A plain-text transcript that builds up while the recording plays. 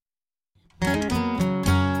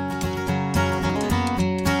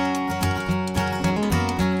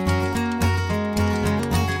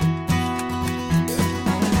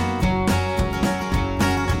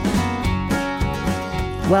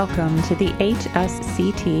Welcome to the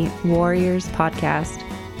HSCT Warriors podcast,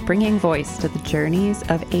 bringing voice to the journeys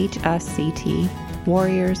of HSCT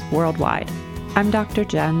warriors worldwide. I'm Dr.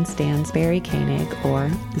 Jen Stansberry Koenig, or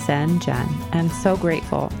Zen Jen, and so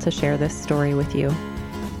grateful to share this story with you.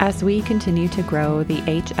 As we continue to grow the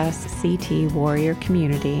HSCT warrior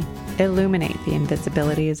community, illuminate the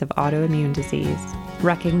invisibilities of autoimmune disease,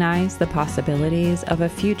 recognize the possibilities of a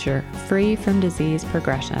future free from disease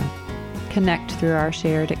progression, connect through our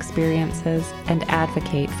shared experiences, and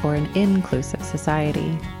advocate for an inclusive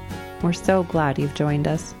society. We're so glad you've joined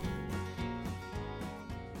us.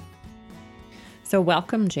 So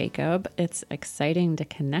welcome, Jacob. It's exciting to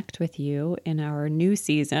connect with you in our new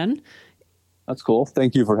season. That's cool.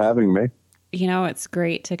 Thank you for having me. You know, it's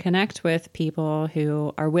great to connect with people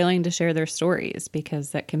who are willing to share their stories,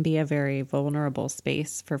 because that can be a very vulnerable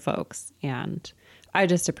space for folks. And I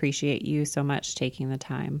just appreciate you so much taking the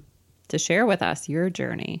time to share with us your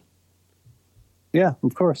journey. Yeah,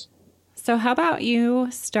 of course. So how about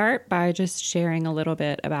you start by just sharing a little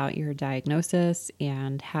bit about your diagnosis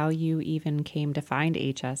and how you even came to find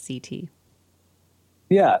HSCT?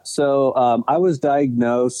 Yeah, so I was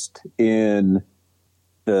diagnosed in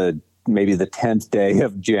maybe the 10th day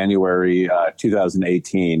of January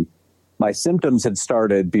 2018. My symptoms had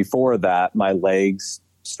started before that. My legs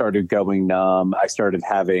started going numb. I started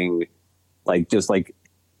having just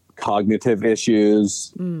cognitive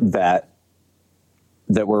issues that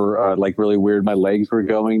were really weird. My legs were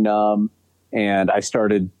going numb, and I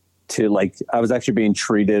started to I was actually being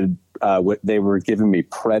treated. They were giving me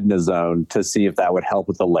prednisone to see if that would help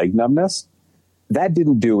with the leg numbness. That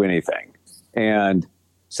didn't do anything. And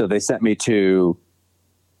so they sent me to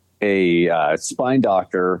a spine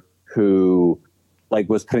doctor who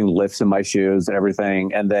was putting lifts in my shoes and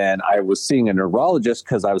everything. And then I was seeing a neurologist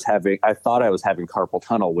because I thought I was having carpal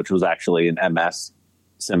tunnel, which was actually an MS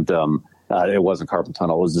symptom. It wasn't carpal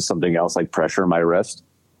tunnel. It was just something else, like pressure in my wrist.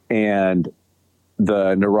 And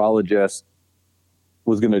the neurologist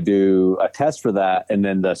was going to do a test for that. And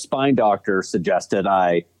then the spine doctor suggested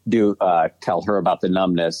I do tell her about the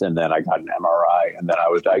numbness. And then I got an MRI, and then I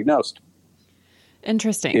was diagnosed.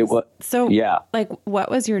 Interesting. Yeah. What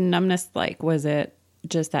was your numbness like? Was it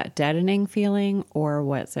just that deadening feeling, or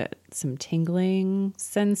was it some tingling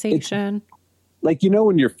sensation? It's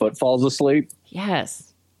when your foot falls asleep?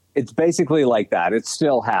 Yes. It's basically like that. It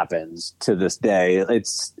still happens to this day.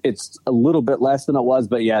 It's a little bit less than it was,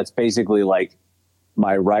 but yeah, it's basically like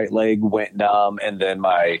my right leg went numb, and then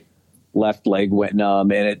my left leg went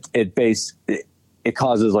numb, and it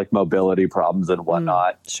causes mobility problems and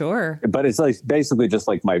whatnot. Sure. But it's basically just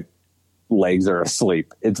my legs are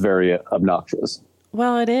asleep. It's very obnoxious.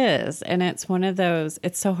 Well, it is. And it's one of those,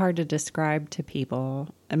 it's so hard to describe to people.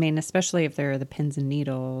 I mean, especially if they're the pins and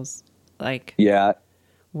needles, yeah,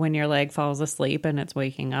 when your leg falls asleep and it's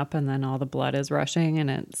waking up and then all the blood is rushing and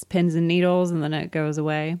it's pins and needles and then it goes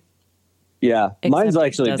away. Yeah. Except mine's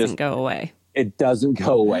actually it doesn't go away. It doesn't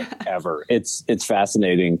go away ever. It's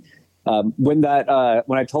fascinating. When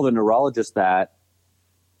I told the neurologist that,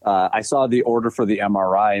 I saw the order for the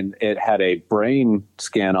MRI, and it had a brain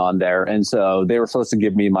scan on there. And so they were supposed to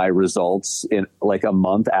give me my results in a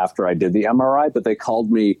month after I did the MRI, but they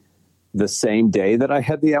called me the same day that I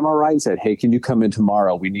had the MRI and said, "Hey, can you come in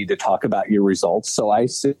tomorrow? We need to talk about your results." So I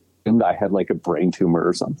assumed I had a brain tumor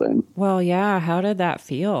or something. Well, yeah. How did that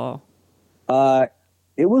feel?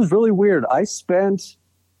 It was really weird. I spent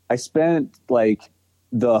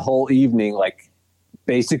the whole evening,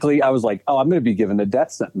 basically I was like, oh, I'm going to be given a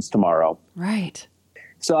death sentence tomorrow. Right.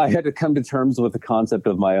 So I had to come to terms with the concept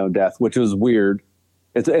of my own death, which was weird.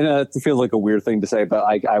 It feels like a weird thing to say, but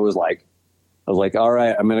I was like, all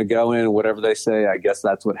right, I'm going to go in, whatever they say, I guess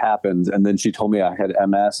that's what happens. And then she told me I had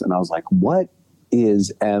MS, and I was like, what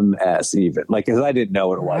is MS even? Because I didn't know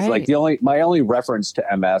what it was. Right. My only reference to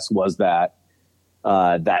MS was that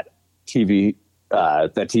TV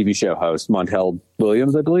show host, Montel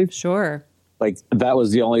Williams, I believe. Sure. That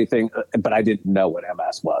was the only thing, but I didn't know what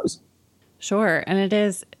MS was. Sure. And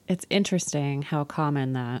it's interesting how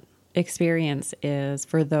common that experience is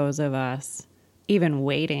for those of us even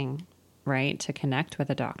waiting, right, to connect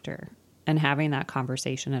with a doctor and having that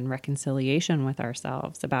conversation and reconciliation with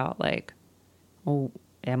ourselves about oh,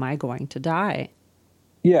 am I going to die?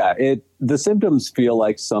 Yeah, the symptoms feel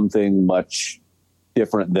like something much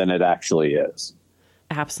different than it actually is.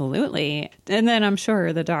 Absolutely. And then I'm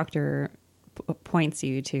sure the doctor points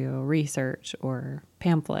you to research or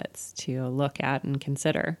pamphlets to look at and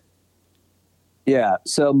consider. Yeah.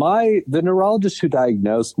 So the neurologist who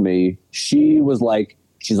diagnosed me, she's like,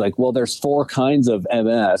 well, there's 4 kinds of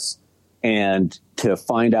MS. And to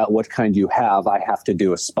find out what kind you have, I have to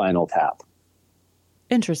do a spinal tap.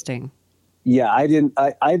 Interesting. Yeah,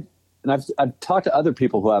 I've talked to other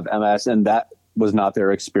people who have MS, and that was not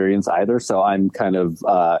their experience either. So I'm kind of,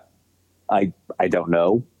 I don't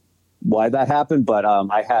know why that happened, but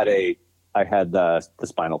I had the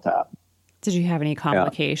spinal tap. Did you have any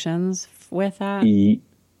complications with that?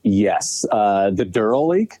 Yes. The dural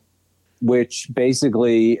leak, which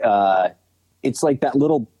basically, it's like that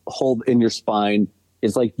little hole in your spine.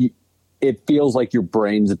 It's like, it feels like your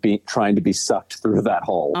brain's trying to be sucked through that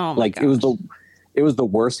hole. Oh my like gosh. it was the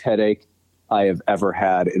worst headache I have ever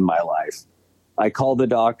had in my life. I called the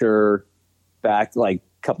doctor back like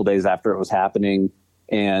a couple days after it was happening,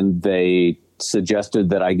 and they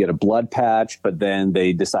suggested that I get a blood patch, but then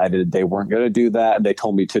they decided they weren't going to do that. And they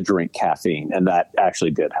told me to drink caffeine, and that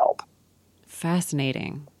actually did help.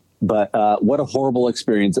 Fascinating. But what a horrible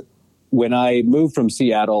experience. When I moved from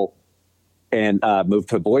Seattle and moved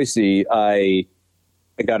to Boise, I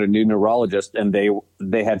got a new neurologist, and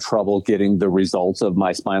they had trouble getting the results of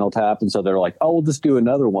my spinal tap. And so they're like, oh, we'll just do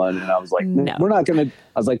another one. And I was like, No. we're not going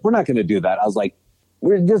to do that. I was like,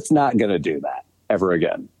 we're just not going to do that ever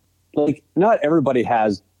again. Like, not everybody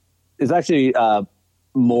it's actually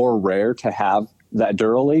more rare to have that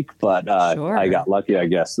dural leak, but Sure. I got lucky, I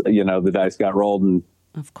guess. The dice got rolled, and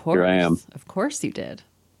Of course. here I am. Of course you did.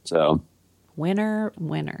 So Winner.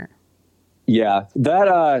 yeah,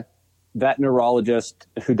 that neurologist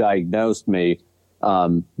who diagnosed me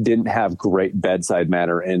didn't have great bedside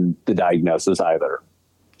manner in the diagnosis either.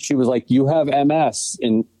 She was like, you have MS.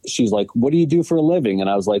 And she's like, what do you do for a living? And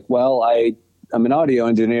I was like, well, I'm an audio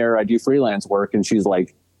engineer. I do freelance work. And she's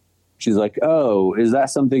like, oh, is that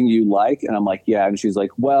something you like? And I'm like, yeah. And she's like,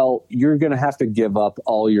 well, you're going to have to give up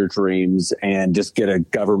all your dreams and just get a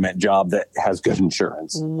government job that has good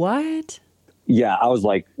insurance. What? Yeah. I was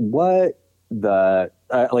like, what I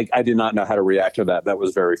did not know how to react to that. That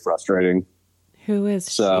was very frustrating. Who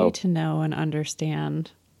is she to know and understand?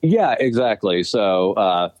 Yeah, exactly.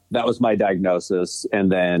 So that was my diagnosis.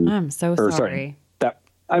 And then I'm so sorry.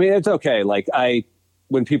 It's okay. Like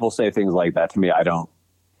when people say things like that to me,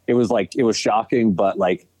 it was shocking, but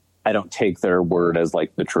like, I don't take their word as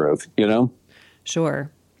like the truth,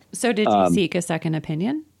 Sure. So did you seek a second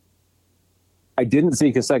opinion? I didn't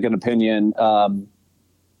seek a second opinion.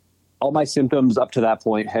 All my symptoms up to that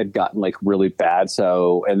point had gotten like really bad.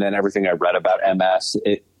 So, and then everything I read about MS,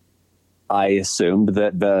 I assumed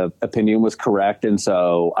that the opinion was correct. And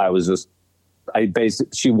so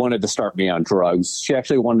she wanted to start me on drugs. She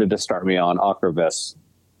actually wanted to start me on Ocrevus,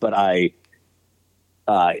 but I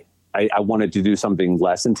wanted to do something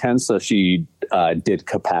less intense. So she did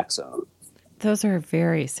Copaxone. Those are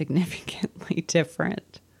very significantly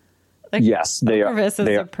different. Like, yes, they are. Ocrevus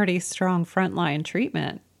is a pretty strong frontline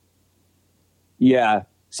treatment. Yeah.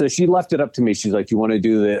 So she left it up to me. She's like, you want to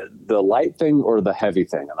do the light thing or the heavy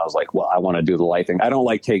thing? And I was like, well, I want to do the light thing. I don't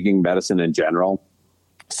like taking medicine in general.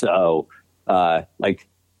 So like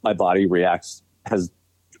my body has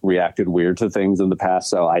reacted weird to things in the past.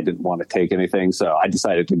 So I didn't want to take anything. So I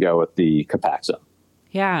decided to go with the Copaxone.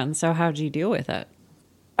 Yeah. And so how'd you deal with it?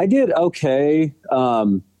 I did okay.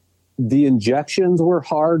 The injections were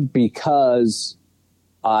hard because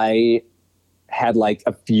I had like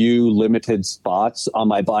a few limited spots on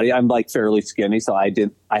my body. I'm like fairly skinny. So I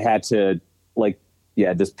had to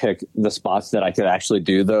just pick the spots that I could actually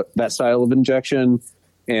do that style of injection.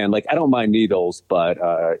 And like, I don't mind needles, but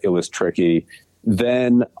it was tricky.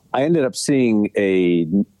 Then I ended up seeing a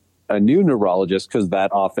new neurologist, because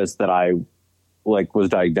that office that I was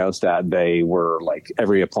diagnosed at, they were like,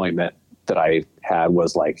 every appointment that I had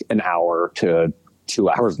was like an hour to 2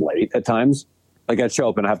 hours late at times. Like I'd show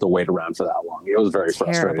up and I have to wait around for that long. It was very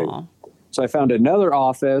frustrating. So I found another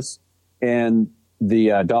office, and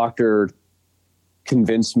the doctor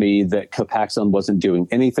convinced me that Copaxone wasn't doing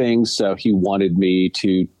anything. So he wanted me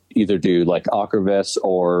to either do like Ocrevus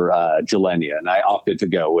or Gilenya. And I opted to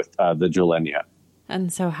go with the Gilenya.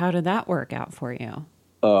 And so how did that work out for you?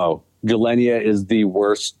 Oh, Gilenya is the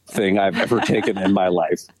worst thing I've ever taken in my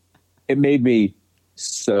life. It made me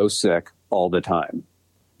so sick all the time.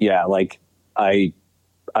 Yeah, like I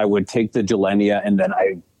would take the Gilenya, and then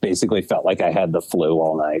I basically felt like I had the flu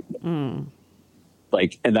all night.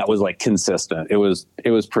 Like, and that was like consistent. It was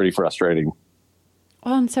pretty frustrating.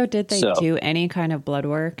 Well, and so did they do any kind of blood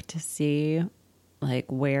work to see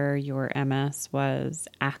like where your MS was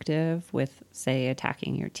active with, say,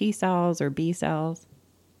 attacking your T cells or B cells?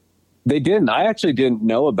 They didn't. I actually didn't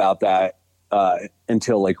know about that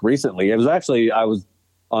until like recently. It was actually, I was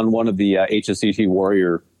on one of the HSCT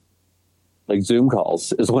Warrior like Zoom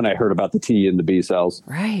calls is when I heard about the T and the B cells.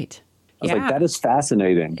 Right. I was like, that is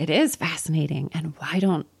fascinating. It is fascinating. And why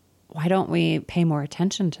don't we pay more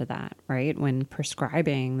attention to that, right? When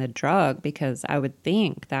prescribing the drug, because I would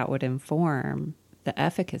think that would inform the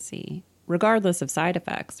efficacy, regardless of side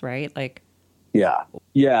effects, right? Like, yeah.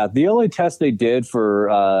 The only test they did for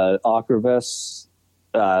Ocrevus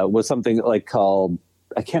was something like called,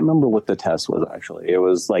 I can't remember what the test was actually. It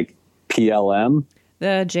was like PLM.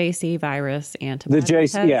 The JC virus antibody The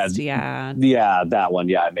JC, test. yeah, that one.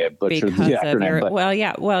 Yeah, I may have butchered Because the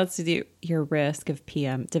acronym. It's your risk of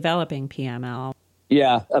developing PML.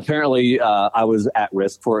 Yeah, apparently I was at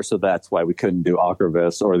risk for it, so that's why we couldn't do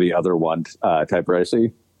Ocrevus or the other one,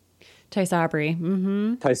 Tybrasi. Tysabri.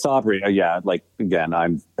 Mm-hmm. Tysabri, yeah. Like, again,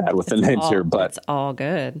 I'm bad with the names here, but it's all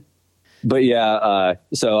good. But yeah,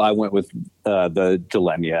 so I went with the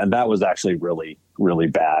Gilenya, and that was actually really, really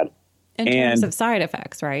bad. In terms of side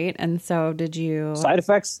effects, right? And so did you... Side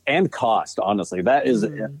effects and cost, honestly. That is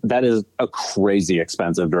a crazy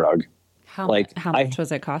expensive drug. How much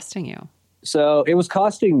was it costing you? So it was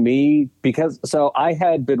costing me so I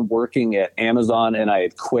had been working at Amazon and I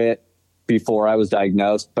had quit before I was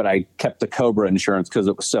diagnosed, but I kept the Cobra insurance because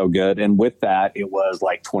it was so good. And with that, it was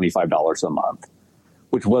like $25 a month,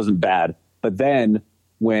 which wasn't bad. But then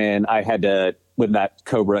when that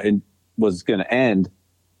Cobra was going to end,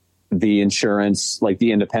 the insurance, like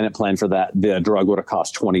the independent plan for that, the drug would have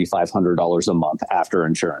cost $2,500 a month after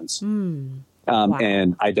insurance. Wow.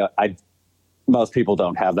 And most people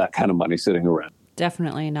don't have that kind of money sitting around.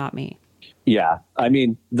 Definitely not me. Yeah. I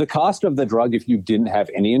mean, the cost of the drug, if you didn't have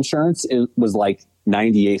any insurance, it was like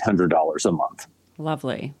 $9,800 a month.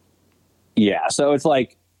 Lovely. Yeah. So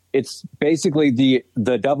it's basically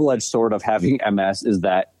the double-edged sword of having MS is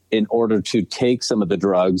that in order to take some of the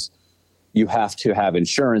drugs, you have to have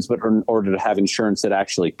insurance, but in order to have insurance that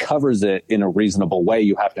actually covers it in a reasonable way,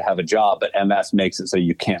 you have to have a job. But MS makes it so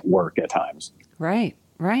you can't work at times. Right.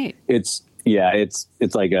 It's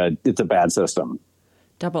a bad system.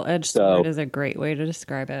 Double-edged sword is a great way to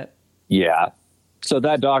describe it. Yeah. So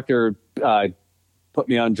that doctor put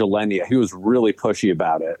me on Gilenya. He was really pushy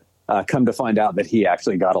about it. Come to find out that he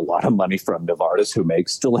actually got a lot of money from Novartis, who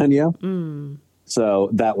makes Gilenya. So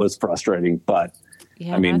that was frustrating, but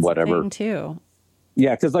yeah, I mean, that's whatever. The thing too.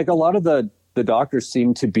 Yeah, because like a lot of the doctors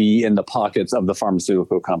seem to be in the pockets of the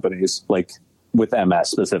pharmaceutical companies, like with MS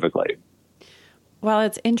specifically. Well,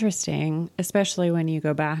 it's interesting, especially when you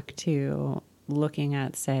go back to looking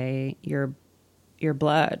at, say, your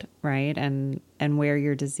blood, right? And where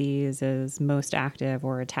your disease is most active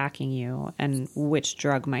or attacking you, and which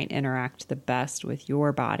drug might interact the best with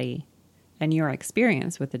your body and your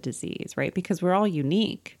experience with the disease, right? Because we're all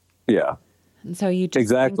unique. Yeah. And so you just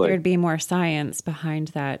think there'd be more science behind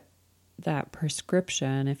that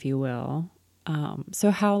prescription, if you will.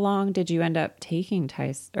 So how long did you end up taking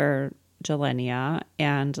Gilenya,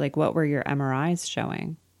 and like what were your MRIs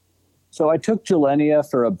showing? So I took Gilenya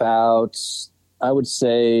for about, I would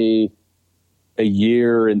say, a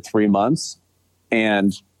year and 3 months,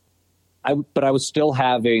 but I was still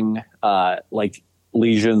having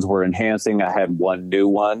lesions were enhancing. I had one new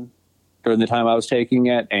one during the time I was taking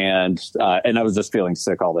it, and I was just feeling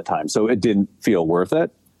sick all the time, so it didn't feel worth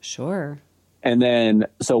it. Sure. And then,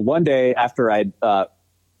 so one day after I'd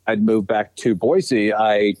moved back to Boise,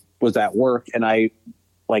 I was at work and I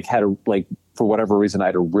for whatever reason, I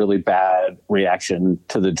had a really bad reaction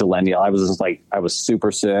to the Gilenya. I was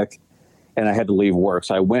super sick and I had to leave work.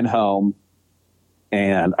 So I went home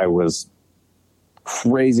and I was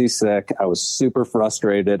crazy sick. I was super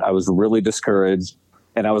frustrated. I was really discouraged.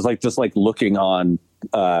 And I was just looking on,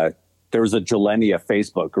 there was a Gilenya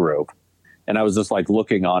Facebook group, and I was just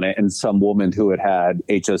looking on it, and some woman who had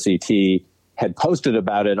HSCT had posted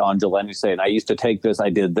about it on Gilenya saying, I used to take this, I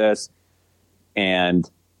did this, and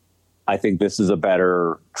I think this is a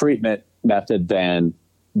better treatment method than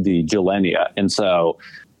the Gilenya. And so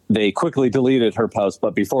they quickly deleted her post.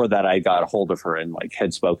 But before that, I got a hold of her and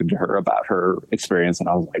had spoken to her about her experience. And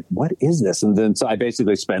I was like, what is this? And then so I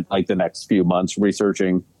basically spent the next few months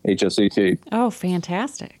researching HSCT. Oh,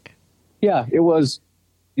 fantastic. Yeah, it was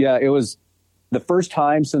the first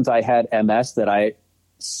time since I had MS that I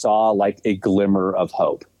saw a glimmer of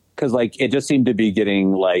hope, because it just seemed to be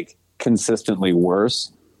getting consistently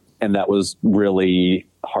worse. And that was really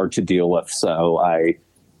hard to deal with. So I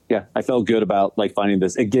felt good about finding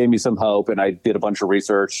this. It gave me some hope, and I did a bunch of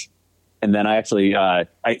research. And then I actually, I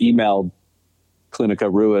emailed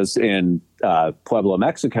Clinica Ruiz in Puebla,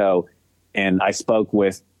 Mexico, and I spoke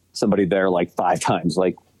with somebody there 5 times,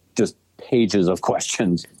 just pages of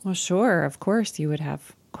questions. Well, sure. Of course you would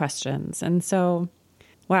have questions. And so,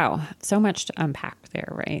 wow, so much to unpack there,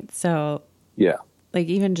 right? So yeah. like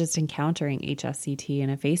even just encountering HSCT in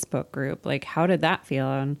a Facebook group, like how did that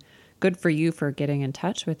feel? And good for you for getting in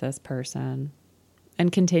touch with this person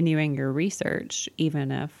and continuing your research,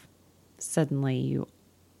 even if suddenly you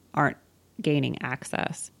aren't gaining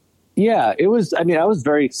access. Yeah, it was. I mean, I was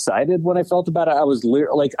very excited when I felt about it. I was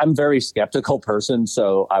like, I'm a very skeptical person,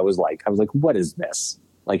 so I was like, what is this?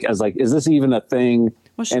 Like, I was like, is this even a thing?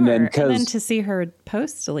 Well, sure. And then to see her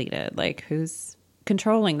post deleted, like, who's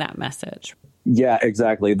controlling that message? Yeah,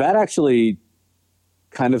 exactly. That actually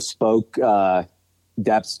kind of spoke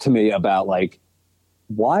depths to me about like,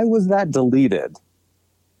 why was that deleted?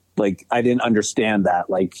 Like, I didn't understand that.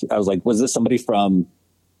 Like, I was like, was this somebody from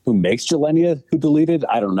who makes Gilenya who deleted?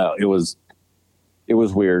 I don't know. It was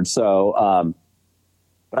weird. So,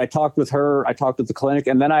 but I talked with her, I talked with the clinic,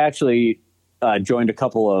 and then I actually joined a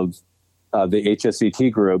couple of the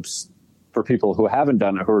HSCT groups for people who haven't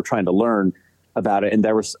done it, who are trying to learn about it. And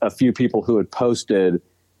there was a few people who had posted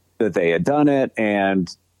that they had done it. And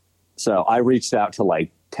so I reached out to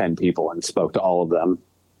like 10 people and spoke to all of them.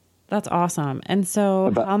 That's awesome. And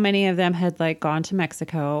so how many of them had like gone to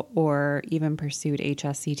Mexico or even pursued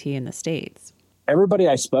HSCT in the States? Everybody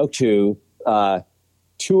I spoke to,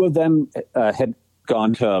 2 of them had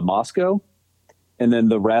gone to Moscow, and then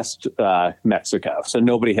the rest, Mexico. So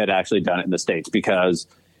nobody had actually done it in the States because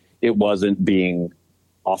it wasn't being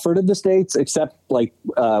offered in the States, except like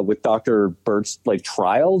with Dr. Burt's like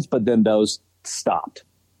trials, but then those stopped.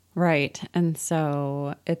 Right. And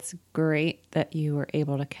so it's great that you were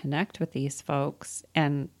able to connect with these folks.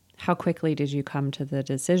 And how quickly did you come to the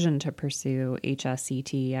decision to pursue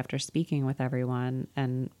HSCT after speaking with everyone?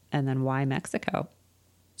 And then why Mexico?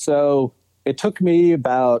 So it took me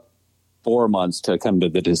about 4 months to come to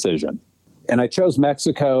the decision. And I chose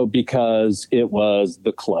Mexico because it was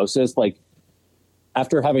the closest. Like,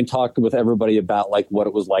 after having talked with everybody about like what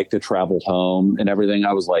it was like to travel home and everything,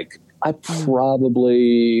 I was like, I don't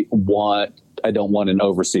want an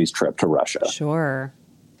overseas trip to Russia. Sure.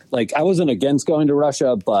 Like, I wasn't against going to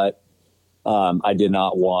Russia, but I did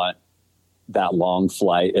not want that long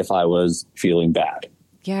flight if I was feeling bad.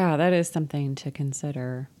 Yeah, that is something to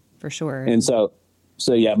consider for sure. And so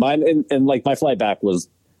yeah, mine and like my flight back was,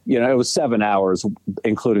 you know, it was 7 hours,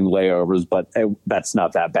 including layovers, but that's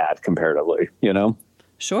not that bad comparatively, you know?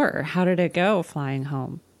 Sure. How did it go flying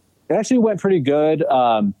home? It actually went pretty good.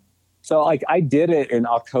 So like I did it in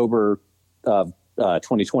October of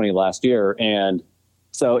 2020 last year. And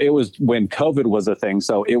so it was when COVID was a thing.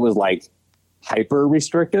 So it was like hyper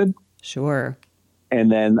restricted. Sure.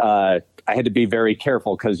 And then I had to be very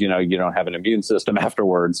careful because, you know, you don't have an immune system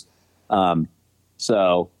afterwards.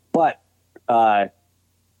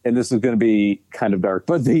 And this is going to be kind of dark,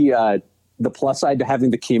 but the plus side to having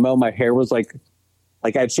the chemo, my hair was like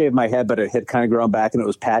I'd shaved my head, but it had kind of grown back and it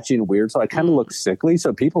was patchy and weird. So I kind of looked sickly.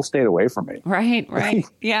 So people stayed away from me. Right.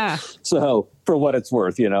 Yeah. So for what it's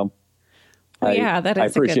worth, you know, well, that is I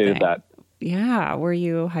appreciated that. Yeah. Were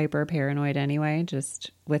you hyper paranoid anyway, just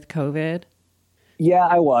with COVID? Yeah,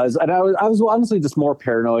 I was. And I was honestly just more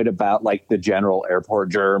paranoid about like the general airport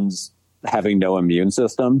germs having no immune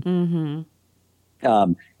system. Mm-hmm.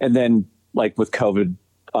 And then like with COVID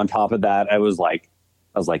on top of that, I was like,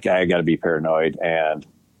 I got to be paranoid. And,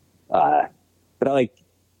 but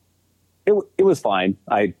it was fine.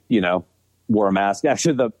 I, you know, wore a mask.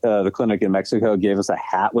 Actually, the clinic in Mexico gave us a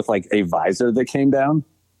hat with like a visor that came down.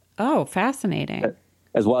 Oh, fascinating.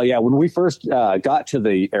 As well. Yeah. When we first got to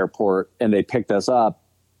the airport and they picked us up,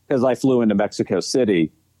 because I flew into Mexico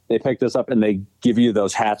City, they picked us up and they give you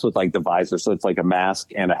those hats with like the visor. So it's like a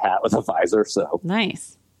mask and a hat with a visor. So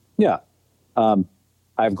nice. Yeah. I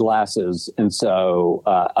have glasses. And so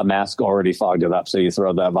a mask already fogged it up. So you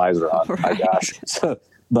throw that visor on. Right. My gosh. So,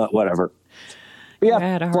 but whatever. But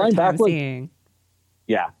yeah.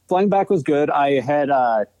 Flying back was good. I had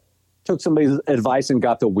took somebody's advice and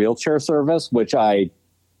got the wheelchair service, which I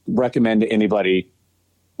recommend to anybody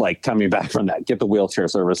like coming back from that. Get the wheelchair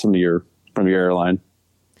service from your airline.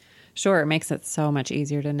 Sure. It makes it so much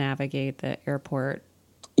easier to navigate the airport.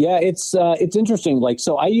 Yeah, it's interesting. Like,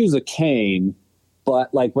 so I use a cane,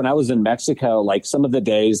 but like when I was in Mexico, like some of the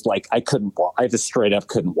days, like I couldn't walk. I just straight up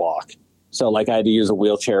couldn't walk. So like I had to use a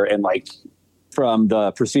wheelchair, and like from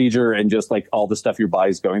the procedure and just like all the stuff your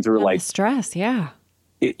body's going through, like stress. Yeah.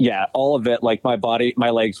 All of it. Like my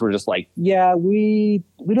legs were just like, yeah, we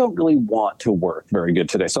don't really want to work very good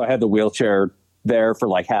today. So I had the wheelchair there for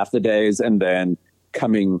like half the days, and then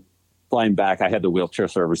flying back, I had the wheelchair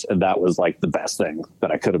service, and that was like the best thing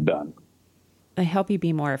that I could have done. They help you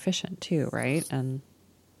be more efficient too, right? And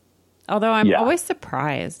although I'm always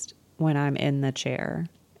surprised when I'm in the chair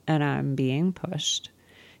and I'm being pushed,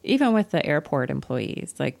 even with the airport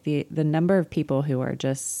employees, like the number of people who are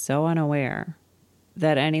just so unaware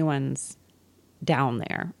that anyone's down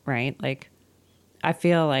there, right? Like, I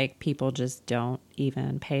feel like people just don't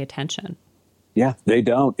even pay attention. Yeah, they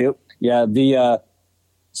don't.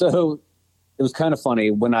 So it was kind of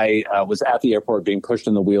funny when I was at the airport being pushed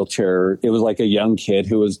in the wheelchair. It was like a young kid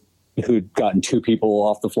who'd gotten two people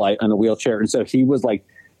off the flight on a wheelchair. And so he was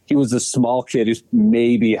a small kid who's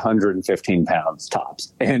maybe 115 pounds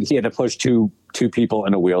tops. And he had to push two people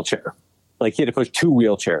in a wheelchair. Like, he had to push two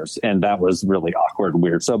wheelchairs. And that was really awkward and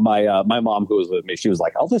weird. So my mom, who was with me, she was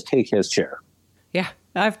like, I'll just take his chair. Yeah,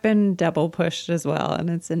 I've been double pushed as well. And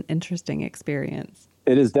it's an interesting experience.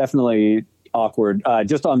 It is definitely awkward.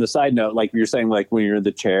 Just on the side note, like you're saying, like when you're in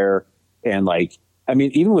the chair and like, I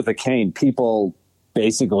mean, even with a cane, people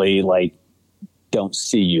basically like don't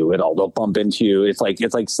see you at all. They'll bump into you. It's like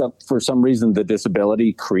for some reason, the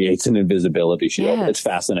disability creates an invisibility shield. Yes. It's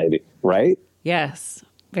fascinating, right? Yes,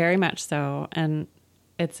 very much so. And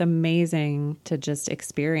it's amazing to just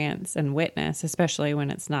experience and witness, especially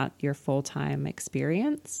when it's not your full-time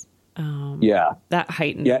experience. That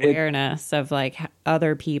heightened awareness of like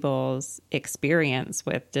other people's experience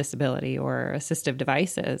with disability or assistive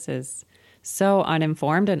devices is so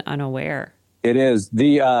uninformed and unaware. It is.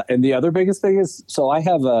 And the other biggest thing is, so I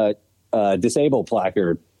have a disabled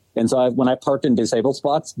placard. And so when I parked in disabled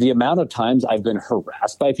spots, the amount of times I've been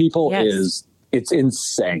harassed by people it's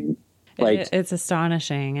insane. Like, it's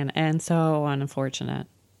astonishing and so unfortunate.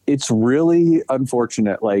 It's really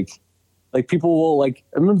unfortunate. Like people will like,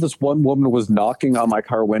 I remember this one woman was knocking on my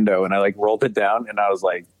car window and I like rolled it down and I was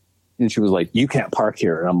like, and she was like, you can't park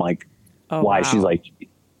here. And I'm like, oh, why? Wow.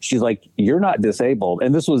 She's like, you're not disabled.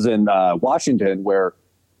 And this was in Washington where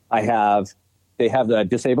they have the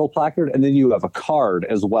disabled placard and then you have a card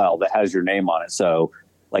as well that has your name on it. So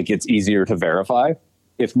like, it's easier to verify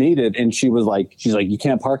if needed. And she's like, you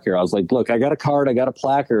can't park here. I was like, look, I got a card. I got a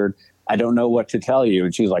placard. I don't know what to tell you.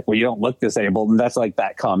 And she's like, well, you don't look disabled. And that's like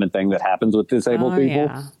that common thing that happens with disabled people.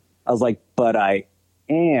 Yeah. I was like, but I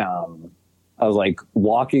am. I was like,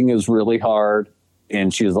 walking is really hard.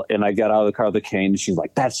 And I got out of the car with the cane. And she's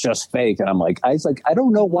like, that's just fake. And I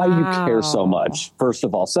don't know why you care so much. First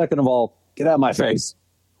of all. Second of all, get out of my face.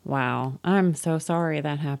 Wow. I'm so sorry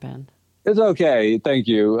that happened. It's okay. Thank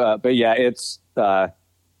you. But yeah, it's,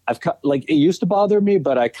 it used to bother me,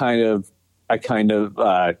 but I kind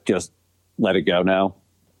of just let it go now.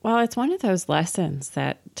 Well, it's one of those lessons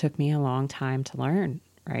that took me a long time to learn,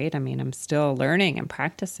 right? I mean, I'm still learning and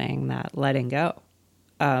practicing that letting go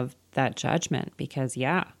of that judgment because,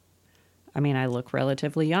 I mean, I look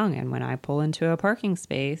relatively young. And when I pull into a parking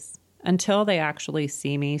space, until they actually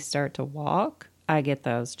see me start to walk, I get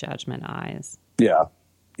those judgment eyes. Yeah.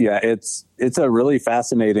 Yeah. It's a really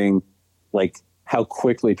fascinating, like, how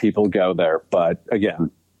quickly people go there. But again,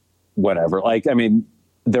 whatever. Like, I mean,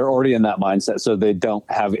 they're already in that mindset, so they don't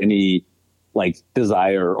have any like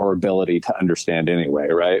desire or ability to understand anyway,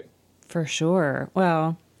 right? For sure.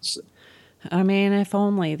 Well, I mean, if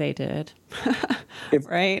only they did.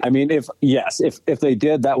 Right? I mean, if they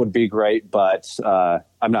did, that would be great, but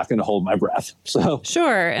I'm not going to hold my breath. So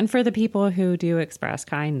sure. And for the people who do express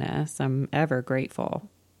kindness, I'm ever grateful.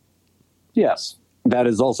 Yes, that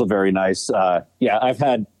is also very nice. I've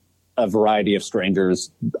had a variety of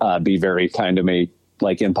strangers be very kind to me,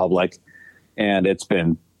 like in public, and it's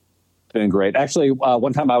been great. Actually,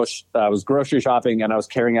 one time I was grocery shopping and I was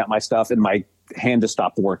carrying out my stuff and my hand just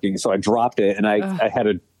stopped working, so I dropped it and I had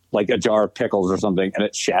a jar of pickles or something and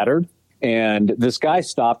it shattered. And this guy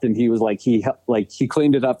stopped and he was like he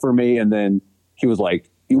cleaned it up for me and then he was like,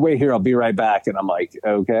 you wait here, I'll be right back. And I'm like,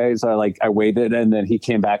 okay. So I waited and then he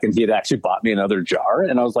came back and he had actually bought me another jar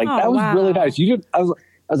and I was like, that was really nice. I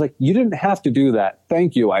was like, you didn't have to do that.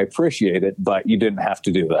 Thank you. I appreciate it, but you didn't have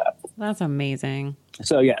to do that. That's amazing.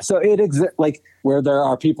 So, yeah. So it exists, like where there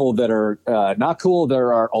are people that are not cool,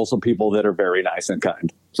 there are also people that are very nice and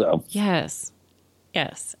kind. So, yes,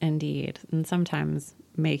 indeed. And sometimes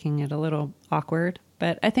making it a little awkward,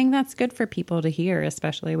 but I think that's good for people to hear,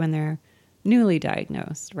 especially when they're newly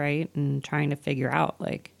diagnosed, right? And trying to figure out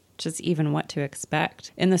like just even what to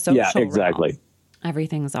expect in the social exactly. realm.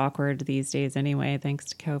 Everything's awkward these days anyway, thanks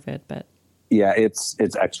to COVID, but yeah, it's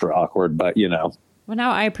extra awkward, but you know. Well, no,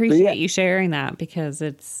 I appreciate you sharing that because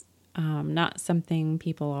it's not something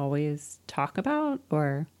people always talk about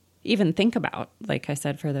or even think about. Like I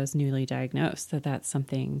said, for those newly diagnosed, that's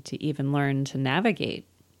something to even learn to navigate.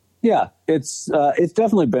 Yeah, it's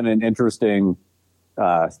definitely been an interesting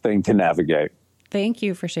thing to navigate. Thank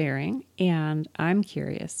you for sharing. And I'm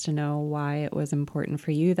curious to know why it was important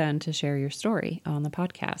for you then to share your story on the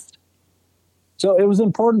podcast. So it was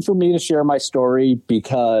important for me to share my story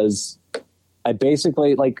because I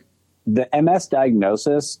basically, like, the MS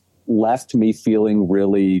diagnosis left me feeling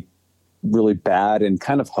really, really bad and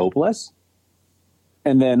kind of hopeless.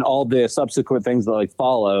 And then all the subsequent things that like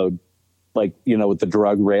followed, like, you know, with the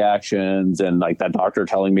drug reactions and like that doctor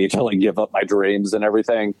telling me to like give up my dreams and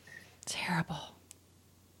everything. Terrible.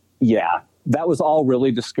 Yeah, that was all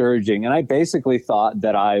really discouraging. And I basically thought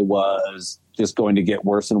that I was just going to get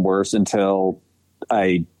worse and worse until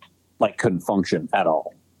I like couldn't function at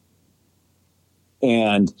all.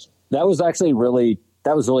 And that was actually really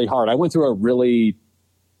hard. I went through a really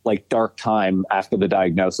like dark time after the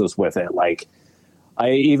diagnosis with it. Like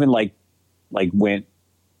I even like went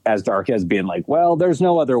as dark as being like, well, there's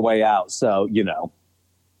no other way out. So, you know,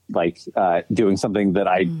 like doing something that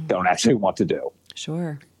I don't actually want to do.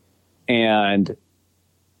 Sure. And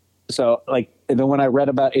so like, and then when I read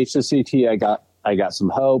about HSCT, I got some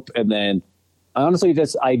hope. And then I honestly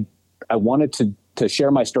just, I wanted to share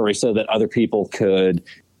my story so that other people could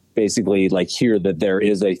basically like hear that there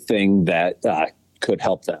is a thing that could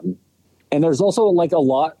help them. And there's also like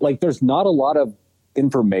there's not a lot of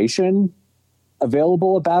information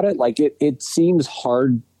available about it. Like it seems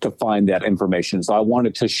hard to find that information. So I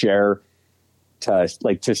wanted to share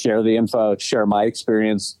the info, share my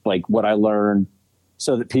experience, like what I learned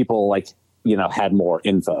so that people like, you know, had more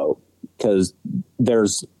info, because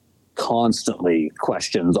there's constantly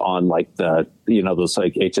questions on like the, you know, those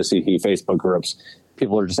like HSCT Facebook groups.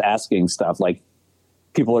 People are just asking stuff. Like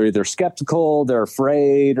people are either skeptical, they're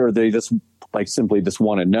afraid, or they just like simply just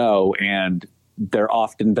want to know. And there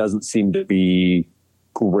often doesn't seem to be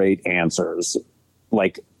great answers.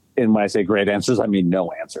 Like, and when I say great answers, I mean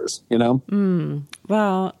no answers, you know?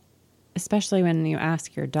 Well, especially when you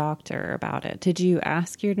ask your doctor about it. Did you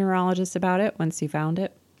ask your neurologist about it once you found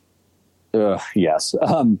it? Yes.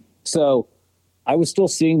 So I was still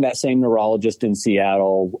seeing that same neurologist in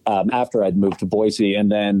Seattle after I'd moved to Boise.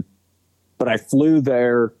 But I flew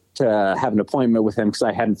there to have an appointment with him because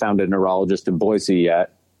I hadn't found a neurologist in Boise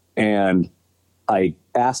yet. And I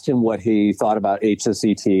asked him what he thought about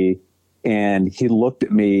HSCT, and he looked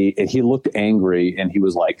at me and he looked angry, and he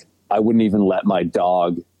was like, I wouldn't even let my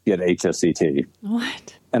dog get HSCT.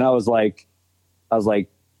 What? And I was like,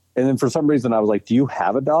 and then for some reason I was like, do you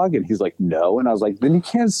have a dog? And he's like, no. And I was like, then you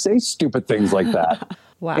can't say stupid things like that.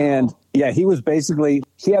 Wow. And yeah, he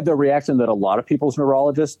had the reaction that a lot of people's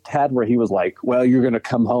neurologists had, where he was like, well, you're going to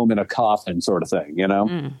come home in a coffin sort of thing, you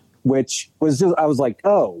know, which was just, I was like,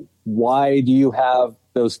 oh, why do you have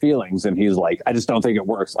those feelings? And he's like, I just don't think it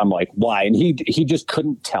works. I'm like, why? And he just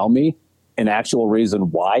couldn't tell me an actual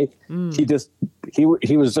reason why. He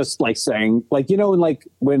was just like saying, like, you know,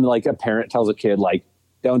 when a parent tells a kid, like,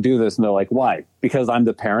 don't do this. And they're like, why? Because I'm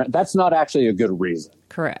the parent. That's not actually a good reason.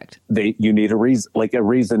 Correct. You need a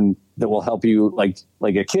reason that will help you. Like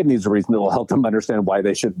a kid needs a reason that will help them understand why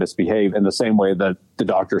they should misbehave, in the same way that the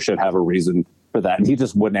doctor should have a reason for that. And he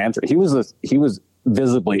just wouldn't answer. He was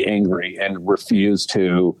visibly angry and refused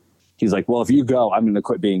to. He's like, well, if you go, I'm going to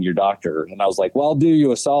quit being your doctor. And I was like, well, I'll do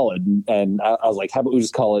you a solid. And I was like, how about we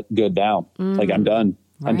just call it good now? Like, I'm done.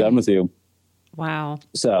 Right. I'm done with you. Wow.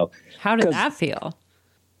 So how did that feel?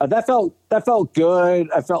 That felt good.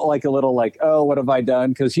 I felt like a little like, oh, what have I done?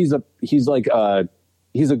 Because he's a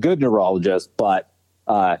good neurologist, but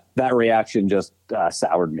that reaction just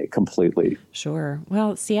soured me completely. Sure.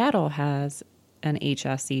 Well, Seattle has an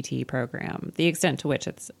HSCT program. The extent to which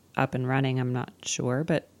it's up and running, I'm not sure.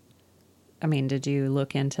 But I mean, did you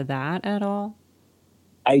look into that at all?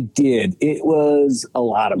 I did. It was a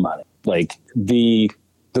lot of money. Like the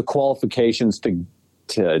qualifications to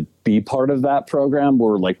be part of that program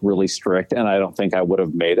were like really strict, and I don't think I would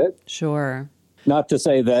have made it. Sure. Not to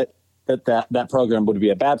say that program would be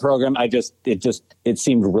a bad program. It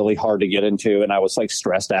seemed really hard to get into, and I was like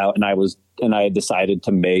stressed out, and I had decided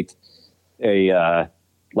to make a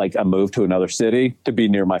move to another city to be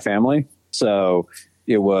near my family. So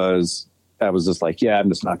I was just like, yeah, I'm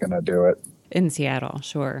just not going to do it. In Seattle,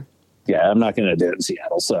 sure. Yeah, I'm not going to do it in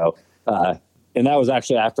Seattle. So, and that was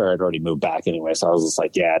actually after I'd already moved back anyway. So I was just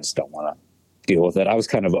like, yeah, I just don't want to deal with it. I was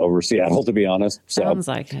kind of over Seattle, to be honest. So. Sounds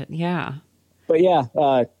like it. Yeah. But yeah,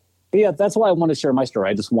 that's why I want to share my story.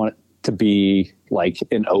 I just want it to be like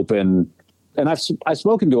an open, and I've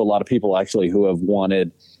spoken to a lot of people actually who have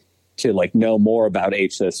wanted to like know more about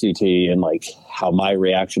HSCT and like how my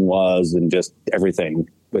reaction was and just everything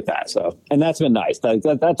with that. So, and that's been nice.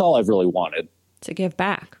 That's all I've really wanted. To give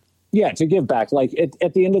back. Yeah, to give back. Like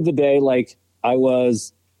at the end of the day, like I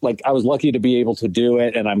was lucky to be able to do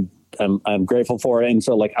it, and I'm grateful for it. And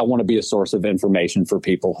so like I want to be a source of information for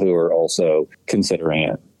people who are also considering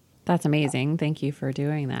it. That's amazing. Thank you for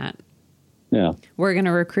doing that. Yeah. We're going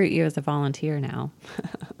to recruit you as a volunteer now.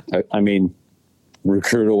 I mean,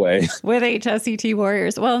 recruit away. With HSCT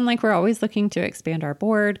Warriors. Well, and like we're always looking to expand our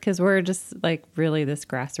board because we're just like really this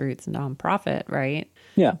grassroots nonprofit, right?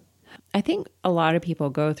 Yeah. I think a lot of people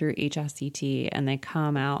go through HSCT and they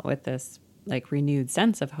come out with this like renewed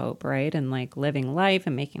sense of hope, right? And like living life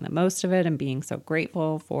and making the most of it and being so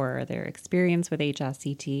grateful for their experience with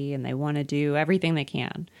HSCT. And they want to do everything they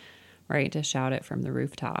can, right, to shout it from the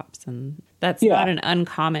rooftops. And that's not an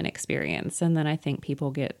uncommon experience. And then I think people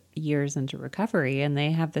get years into recovery and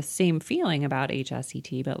they have the same feeling about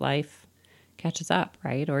HSCT, but life catches up,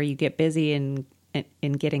 right? Or you get busy in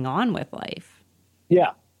getting on with life.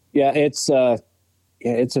 Yeah. Yeah. It's a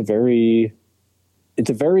very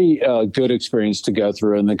good experience to go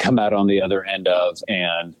through and then come out on the other end of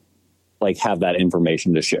and like have that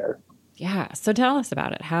information to share. Yeah. So tell us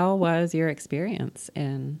about it. How was your experience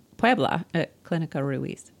in Puebla at Clínica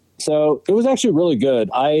Ruiz? So it was actually really good.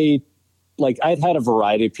 I'd had a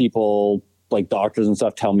variety of people, like doctors and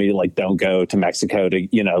stuff, tell me like, don't go to Mexico to,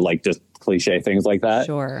 like just cliche things like that.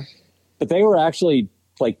 Sure. But they were actually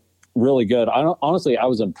like really good. Honestly, I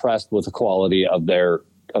was impressed with the quality of their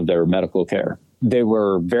medical care. They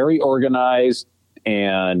were very organized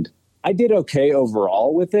and I did okay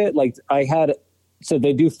overall with it. Like so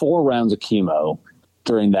they do 4 rounds of chemo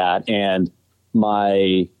during that. And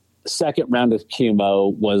my second round of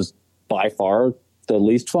chemo was by far the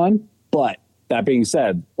least fun. But that being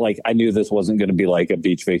said, like I knew this wasn't going to be like a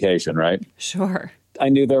beach vacation, right? Sure. I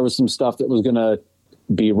knew there was some stuff that was going to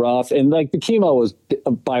be rough. And like the chemo was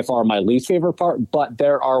by far my least favorite part, but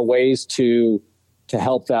there are ways to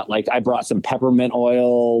help that. Like I brought some peppermint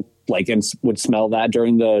oil, like, and would smell that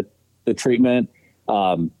during the treatment.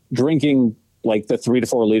 Drinking like the 3 to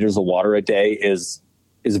 4 liters of water a day is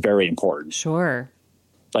very important. Sure.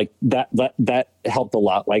 Like that helped a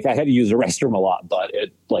lot. Like I had to use the restroom a lot, but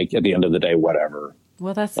it like at the end of the day, whatever.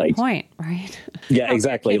 Well, that's like, the point, right? Yeah,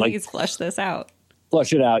 exactly. Like flush this out.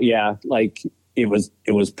 Flush it out. Yeah. Like it was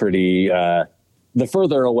pretty, the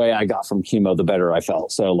further away I got from chemo, the better I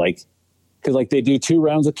felt. So like, cause like they do 2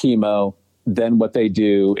 rounds of chemo. Then what they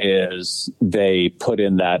do is they put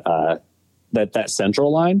in that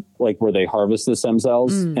central line, like where they harvest the stem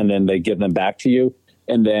cells and then they give them back to you.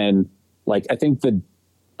 And then like, I think the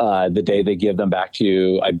day they give them back to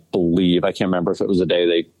you, I believe, I can't remember if it was the day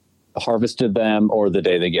they harvested them or the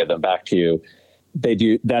day they give them back to you.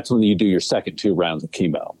 That's when you do your second 2 rounds of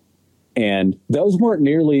chemo. And those weren't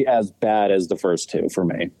nearly as bad as the first 2 for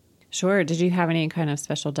me. Sure. Did you have any kind of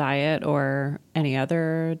special diet or any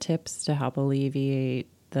other tips to help alleviate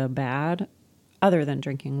the bad other than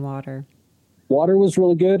drinking water? Water was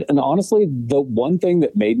really good. And honestly, the one thing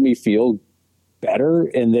that made me feel better,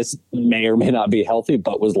 and this may or may not be healthy,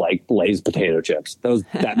 but was like Lay's potato chips.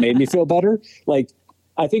 That made me feel better. Like,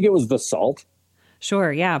 I think it was the salt.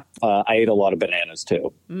 Sure. Yeah. I ate a lot of bananas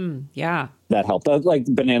too. Yeah. That helped. Like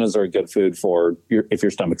bananas are a good food for if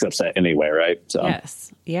your stomach's upset anyway, right? So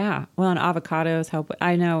yes. Yeah. Well, and avocados help.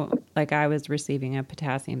 I know like I was receiving a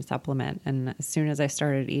potassium supplement and as soon as I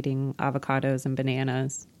started eating avocados and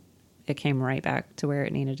bananas, it came right back to where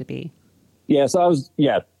it needed to be. Yeah. So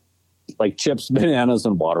like chips, bananas,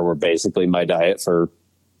 and water were basically my diet for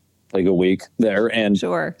like a week there. And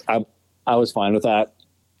sure. I was fine with that.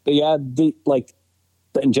 But yeah,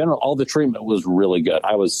 in general, all the treatment was really good.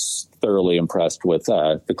 I was thoroughly impressed with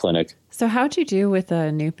the clinic. So how'd you do with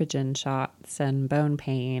the Neupogen shots and bone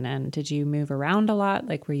pain? And did you move around a lot?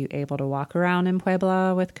 Like, were you able to walk around in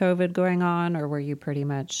Puebla with COVID going on, or were you pretty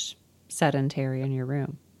much sedentary in your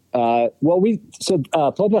room?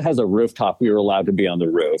 Puebla has a rooftop. We were allowed to be on the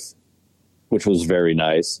roof, which was very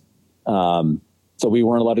nice. So we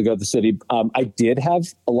weren't allowed to go to the city. I did have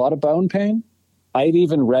a lot of bone pain. I had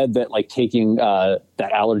even read that like taking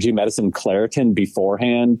that allergy medicine Claritin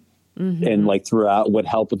beforehand and like throughout would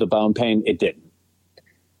help with the bone pain. It didn't.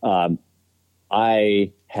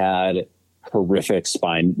 I had horrific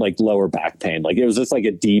spine, like lower back pain. Like it was just like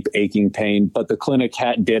a deep aching pain, but the clinic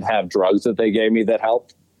did have drugs that they gave me that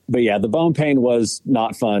helped. But yeah, the bone pain was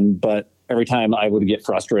not fun, but every time I would get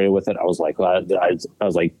frustrated with it, I was like,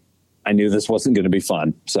 I knew this wasn't going to be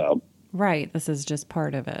fun. So, right. This is just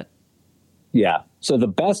part of it. Yeah. So the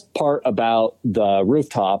best part about the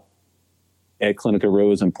rooftop at Clínica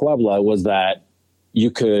Ruiz in Puebla was that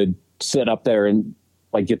you could sit up there and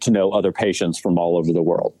like get to know other patients from all over the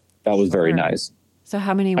world. That was very nice. So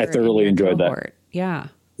how many were I thoroughly in your enjoyed cohort? that. Yeah.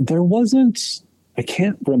 There wasn't, I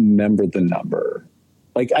can't remember the number.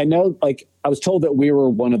 Like I know, like I was told that we were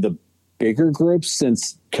one of the bigger groups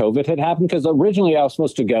since COVID had happened. Because originally I was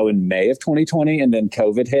supposed to go in May of 2020, and then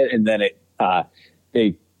COVID hit, and then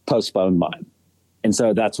they postponed mine. And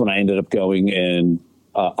so that's when I ended up going in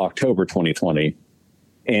October 2020.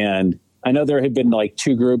 And I know there had been like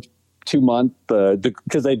 2 month,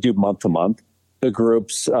 because they do month to month. The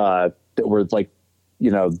groups that were like,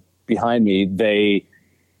 behind me, they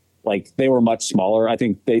were much smaller. I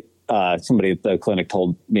think somebody at the clinic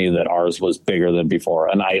told me that ours was bigger than before,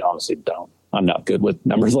 and I honestly don't. I'm not good with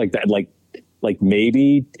numbers like that. Like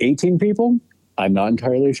maybe 18 people. I'm not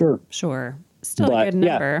entirely sure. Sure. Still a good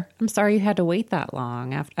number. Yeah. I'm sorry you had to wait that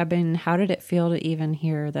long. How did it feel to even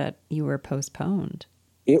hear that you were postponed?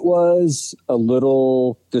 It was a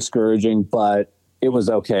little discouraging, but it was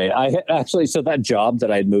okay. So that job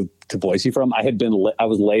that I had moved to Boise from, I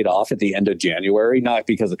was laid off at the end of January, not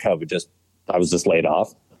because of COVID, I was just laid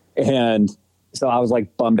off. And so I was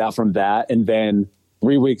like bummed out from that. And then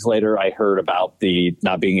 3 weeks later, I heard about the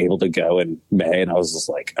not being able to go in May. And I was just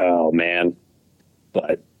like, oh man,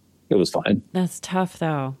 but it was fine. That's tough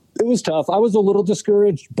though. It was tough. I was a little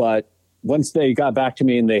discouraged, but once they got back to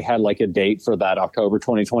me and they had like a date for that October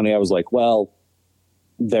 2020, I was like, well,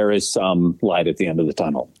 there is some light at the end of the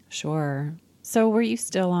tunnel. Sure. So were you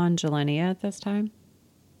still on Gilenya at this time?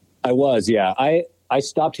 I was, yeah. I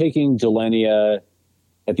stopped taking Gilenya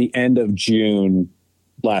at the end of June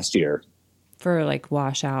last year. For like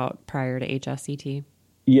washout prior to HSCT?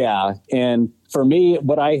 Yeah. And for me,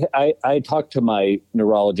 what I talked to my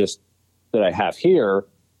neurologist that I have here,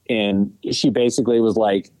 and she basically was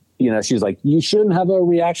like, she's like, you shouldn't have a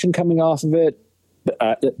reaction coming off of it.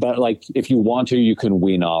 But like, if you want to, you can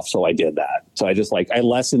wean off. So I did that. So I just I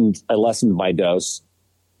lessened my dose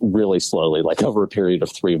really slowly, like over a period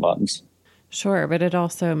of 3 months. Sure. But it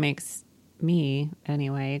also makes me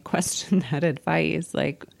anyway question that advice.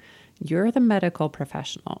 Like, you're the medical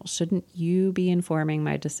professional. Shouldn't you be informing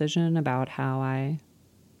my decision about how I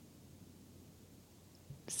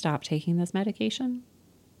stop taking this medication?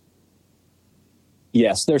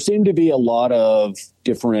 Yes, there seem to be a lot of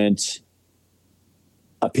different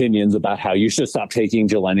opinions about how you should stop taking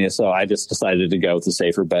Gilenya. So I just decided to go with the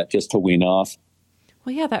safer bet just to wean off.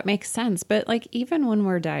 Well, yeah, that makes sense. But like, even when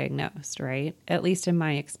we're diagnosed, right? At least in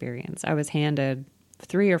my experience, I was handed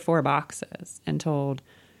 3 or 4 boxes and told,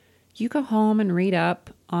 you go home and read up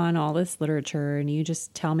on all this literature and you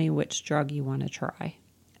just tell me which drug you want to try.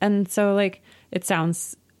 And so like, it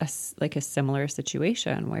sounds like a similar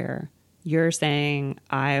situation where you're saying,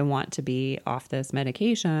 I want to be off this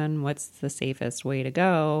medication. What's the safest way to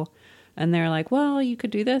go? And they're like, well, you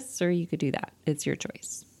could do this or you could do that. It's your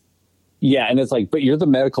choice. Yeah. And it's like, but you're the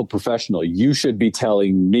medical professional. You should be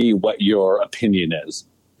telling me what your opinion is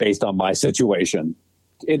based on my situation.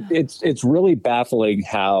 It's really baffling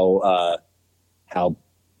how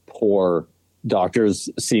poor doctors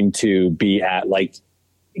seem to be at like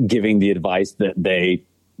giving the advice that they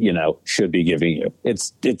should be giving you.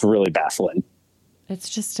 It's really baffling. It's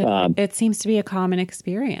just, it seems to be a common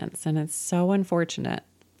experience, and it's so unfortunate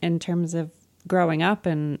in terms of growing up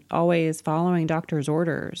and always following doctor's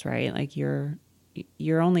orders, right? Like you're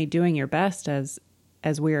only doing your best as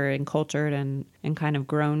we're encultured and kind of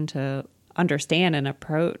grown to understand and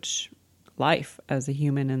approach life as a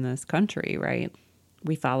human in this country, right?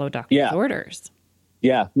 We follow doctor's orders.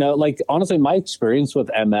 Yeah, no, like honestly, my experience with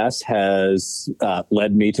MS has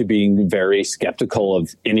led me to being very skeptical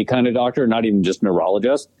of any kind of doctor, not even just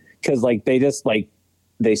neurologist, because like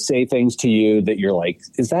they say things to you that you're like,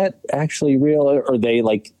 is that actually real? Or they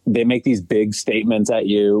make these big statements at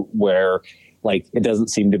you where like it doesn't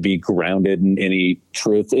seem to be grounded in any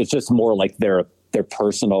truth. It's just more like their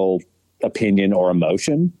personal opinion or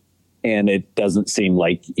emotion. And it doesn't seem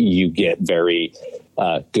like you get very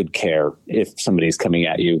good care if somebody's coming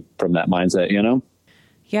at you from that mindset,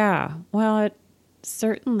 Yeah. Well, it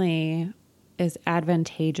certainly is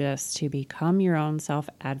advantageous to become your own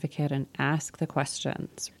self-advocate and ask the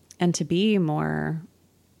questions and to be more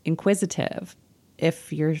inquisitive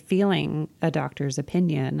if you're feeling a doctor's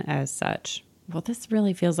opinion as such. Well, this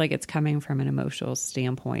really feels like it's coming from an emotional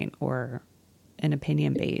standpoint or an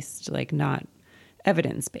opinion-based, like not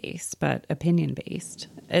evidence-based, but opinion-based.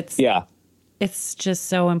 It's just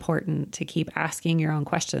so important to keep asking your own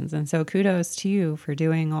questions. And so kudos to you for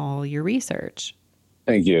doing all your research.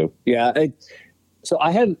 Thank you. Yeah. So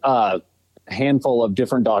I had a handful of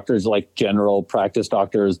different doctors, like general practice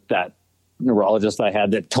doctors, that neurologists I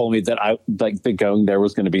had that told me that that going there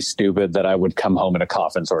was going to be stupid, that I would come home in a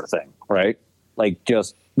coffin sort of thing. Right. Like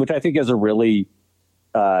which I think is a really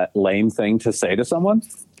lame thing to say to someone.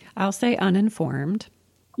 I'll say uninformed.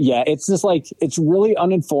 Yeah, it's just like, it's really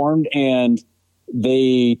uninformed, and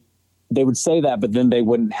they they would say that, but then they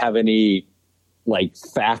wouldn't have any like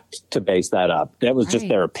fact to base that up. That was just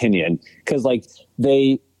their opinion. Cause like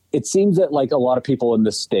it seems that like a lot of people in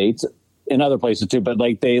the States, in other places too, but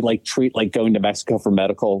like they like treat like going to Mexico for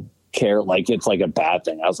medical care like it's like a bad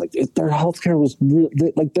thing. I was like, their healthcare was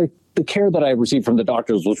really, like the care that I received from the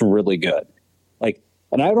doctors was really good. Like,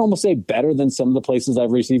 and I would almost say better than some of the places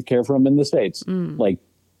I've received care from in the States. Like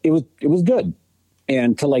it was good.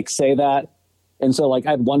 And to like say that. And so like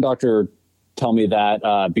I had one doctor tell me that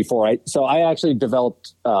so I actually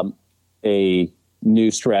developed a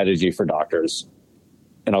new strategy for doctors,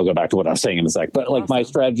 and I'll go back to what I was saying in a sec. But like my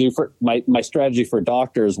strategy for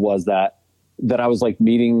doctors was that I was like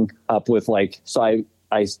meeting up with like, so I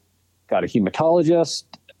got a hematologist,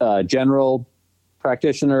 general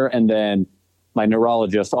practitioner, and then my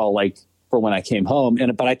neurologist all like for when I came home.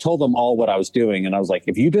 But I told them all what I was doing. And I was like,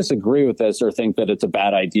 if you disagree with this or think that it's a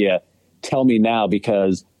bad idea, tell me now,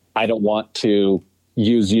 because I don't want to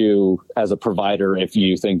use you as a provider if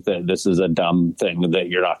you think that this is a dumb thing, that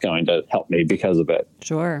you're not going to help me because of it.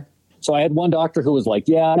 Sure. So I had one doctor who was like,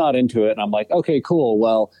 yeah, I'm not into it. And I'm like, okay, cool.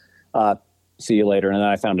 Well, see you later. And then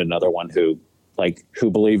I found another one who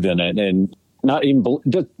believed in it, and not even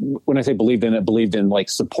just when I say believed in it, believed in like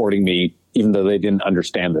supporting me, even though they didn't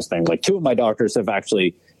understand this thing. Like 2 of my doctors have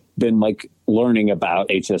actually been like learning about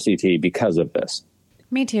HSCT because of this.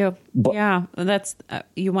 Me too. Yeah. That's,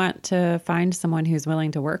 you want to find someone who's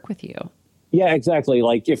willing to work with you. Yeah, exactly.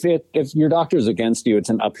 Like if your doctor's against you, it's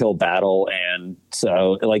an uphill battle. And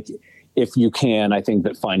so like, if you can, I think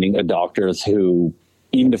that finding a doctor who,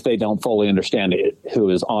 even if they don't fully understand it, who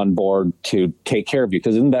is on board to take care of you.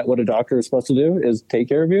 Because isn't that what a doctor is supposed to do, is take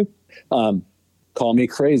care of you? Call me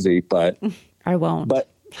crazy, but I won't.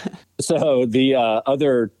 But so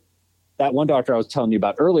that one doctor I was telling you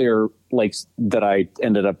about earlier, like that I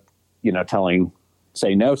ended up,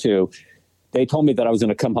 saying no to, they told me that I was going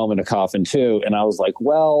to come home in a coffin too. And I was like,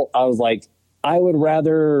 I would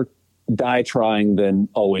rather die trying than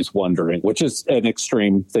always wondering, which is an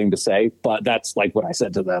extreme thing to say, but that's like what I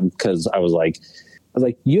said to them. Cause I was like,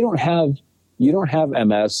 you don't have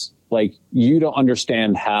MS. Like, you don't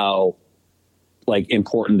understand how like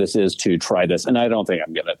important this is to try this. And I don't think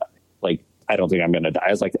I'm going to die. Like, I don't think I'm going to die.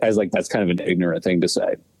 I was like, that's kind of an ignorant thing to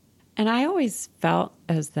say. And I always felt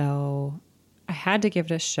as though I had to give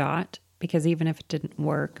it a shot, because even if it didn't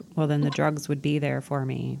work, well, then the drugs would be there for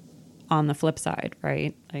me on the flip side,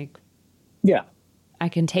 right? Like, yeah, I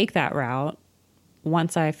can take that route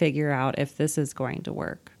once I figure out if this is going to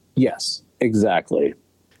work. Yes, exactly.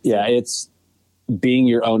 Yeah, it's being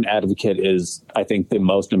your own advocate is, I think, the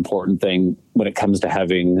most important thing when it comes to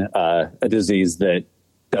having a disease that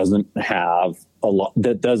doesn't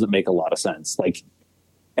make a lot of sense. Like,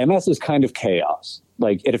 MS is kind of chaos.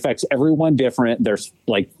 Like, it affects everyone different. There's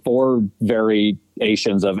like 4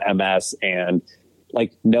 variations of MS, and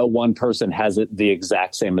like no one person has it the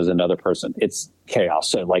exact same as another person. It's chaos.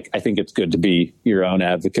 So like, I think it's good to be your own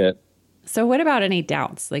advocate. So what about any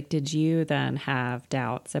doubts? Like, did you then have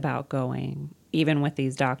doubts about going, even with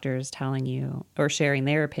these doctors telling you or sharing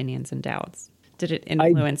their opinions and doubts? Did it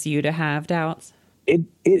influence you to have doubts? It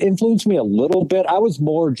influenced me a little bit. I was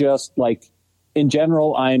more just like, in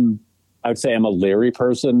general, I would say I'm a leery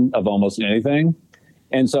person of almost anything.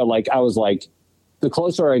 And so like, I was like, the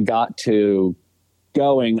closer I got to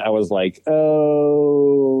going, I was like,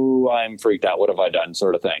 oh, I'm freaked out. What have I done?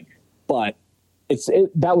 Sort of thing. But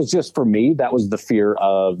that was just for me. That was the fear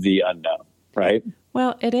of the unknown, right?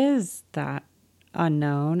 Well, it is that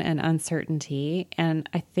unknown and uncertainty. And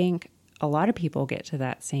I think a lot of people get to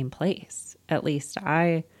that same place. At least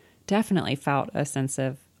I definitely felt a sense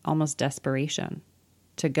of almost desperation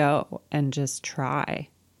to go and just try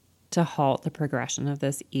to halt the progression of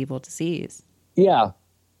this evil disease. Yeah.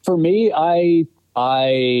 For me,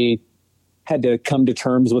 I had to come to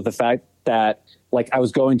terms with the fact that like I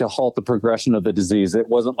was going to halt the progression of the disease. It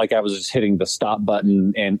wasn't like I was just hitting the stop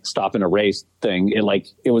button and stop and erase thing.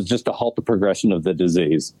 It was just to halt the progression of the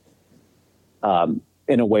disease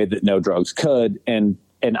in a way that no drugs could. And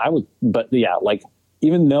like,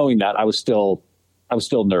 even knowing that, I was still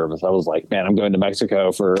nervous. I was like, man, I'm going to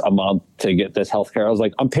Mexico for a month to get this healthcare. I was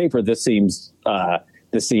like, on paper, this seems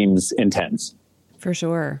intense. For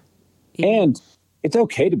sure. Yeah. And it's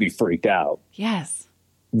okay to be freaked out. Yes.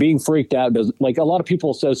 Being freaked out like a lot of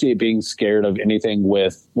people associate being scared of anything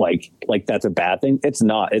with like that's a bad thing. It's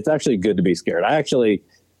not. It's actually good to be scared. I actually,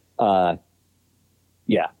 if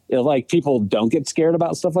like people don't get scared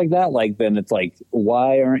about stuff like that, like then it's like,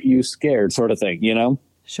 why aren't you scared, sort of thing, you know?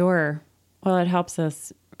 Sure. Well, it helps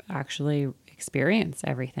us actually experience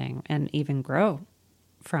everything and even grow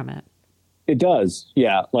from it. It does.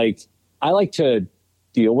 Yeah. Like I like to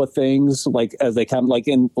deal with things like as they come, like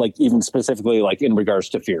in, like even specifically like in regards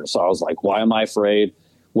to fear. So I was like, why am I afraid?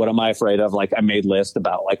 What am I afraid of? Like I made lists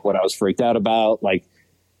about like what I was freaked out about, like,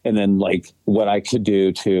 and then like what I could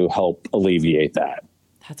do to help alleviate that.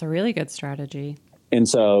 That's a really good strategy. And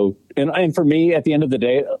so, and for me, at the end of the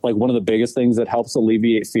day, like one of the biggest things that helps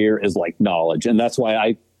alleviate fear is like knowledge. And that's why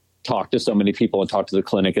I talked to so many people and talked to the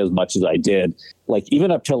clinic as much as I did. Like even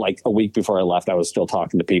up to like a week before I left, I was still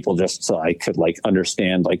talking to people just so I could like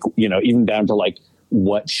understand, like, you know, even down to like,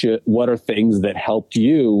 what are things that helped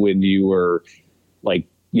you when you were like,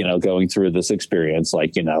 you know, going through this experience,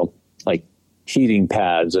 like, you know, like heating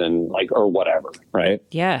pads and like, or whatever. Right.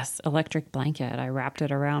 Yes. Electric blanket. I wrapped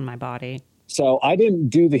it around my body. So I didn't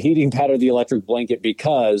do the heating pad or the electric blanket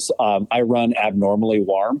because I run abnormally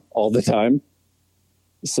warm all the time.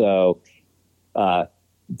 So, but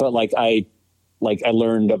like I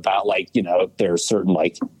learned about like, you know, there's certain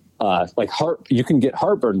like you can get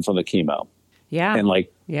heartburn from the chemo. Yeah. And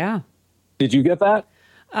like, yeah. Did you get that?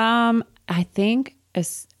 I think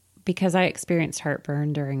because I experienced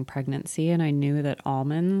heartburn during pregnancy and I knew that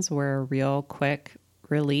almonds were a real quick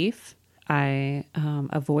relief, I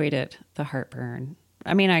avoided the heartburn.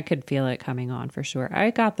 I mean, I could feel it coming on for sure.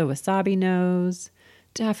 I got the wasabi nose,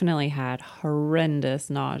 definitely had horrendous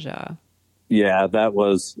nausea. Yeah, that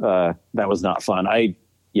was not fun. I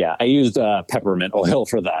used peppermint oil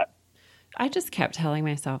for that. I just kept telling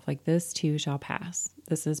myself like, this too shall pass.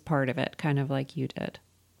 This is part of it, kind of like you did.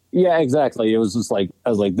 Yeah, exactly. It was just like, I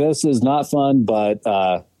was like, this is not fun, but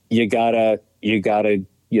you gotta,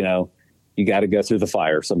 you know, you gotta go through the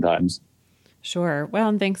fire sometimes. Sure. Well,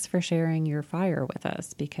 and thanks for sharing your fire with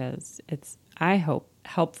us because it's, I hope,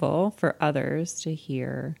 helpful for others to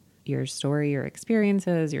hear your story, your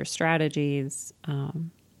experiences, your strategies,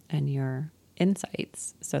 and your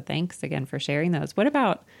insights. So thanks again for sharing those. What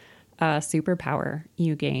about a superpower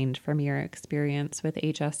you gained from your experience with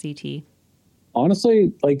HSCT?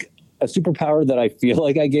 Honestly, like a superpower that I feel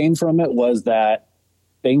like I gained from it was that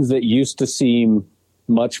things that used to seem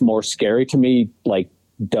much more scary to me, like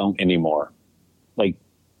don't anymore.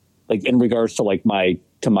 Like in regards to like my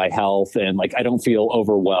health and like, I don't feel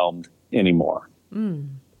overwhelmed anymore.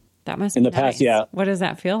 That must in be the past. nice. Yeah. What does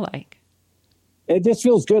that feel like? It just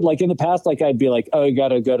feels good. Like in the past, like I'd be like, oh, you got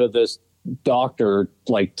to go to this doctor,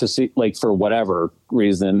 like to see, like for whatever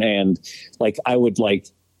reason. And like, I would like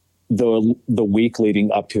the week leading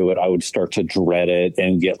up to it, I would start to dread it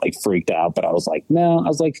and get like freaked out. But I was like, no, I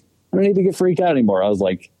was like, I don't need to get freaked out anymore. I was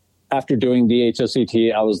like, after doing the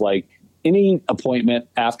HSCT, I was like, any appointment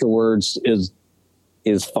afterwards is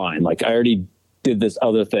fine. Like I already did this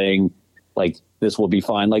other thing. Like this will be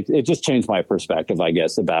fine. Like it just changed my perspective, I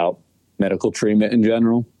guess, about medical treatment in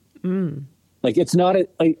general. Like it's not,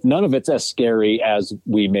 like none of it's as scary as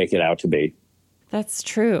we make it out to be. That's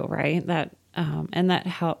true, right? That, and that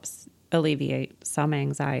helps alleviate some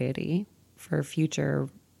anxiety for future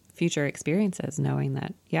experiences, knowing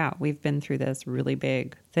that, yeah, we've been through this really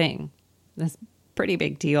big thing, this pretty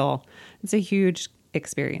big deal. It's a huge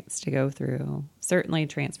experience to go through, certainly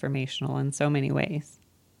transformational in so many ways.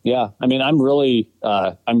 Yeah. I mean, I'm really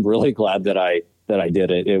glad that I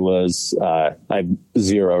did it. It was, I have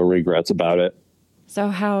zero regrets about it. So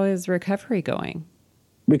how is recovery going?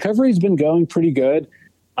 Recovery's been going pretty good.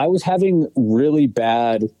 I was having really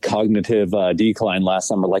bad cognitive decline last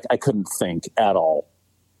summer. Like I couldn't think at all.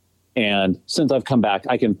 And since I've come back,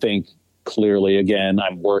 I can think clearly again.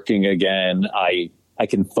 I'm working again. I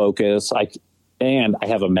can focus. And I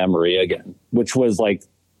have a memory again, which was like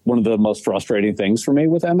one of the most frustrating things for me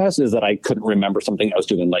with MS is that I couldn't remember something I was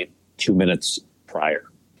doing like 2 minutes prior.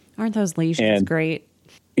 Aren't those lesions great?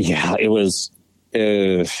 Yeah, it was.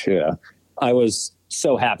 Yeah, I was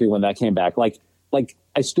so happy when that came back. Like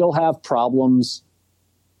I still have problems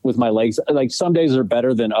with my legs. Like some days are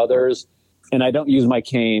better than others. And I don't use my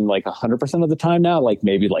cane like 100% of the time now, like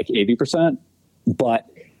maybe like 80%. But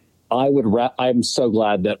I'm so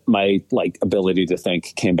glad that my like ability to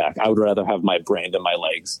think came back. I would rather have my brain than my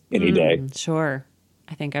legs any day. Sure.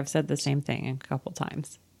 I think I've said the same thing a couple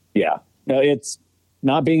times. Yeah. No, it's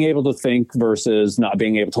not being able to think versus not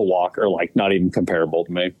being able to walk are like not even comparable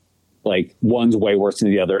to me. Like one's way worse than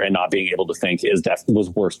the other, and not being able to think was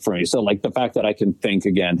worse for me. So like the fact that I can think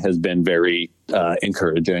again has been very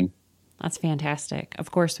encouraging. That's fantastic. Of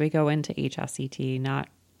course, we go into HSCT not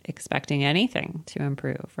expecting anything to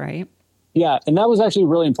improve, right? Yeah. And that was actually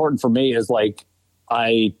really important for me is like,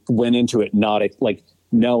 I went into it not like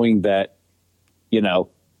knowing that, you know,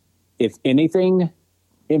 if anything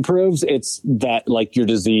improves, it's that like your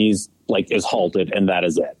disease like is halted and that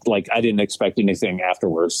is it. Like I didn't expect anything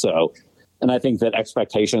afterwards. So And I think that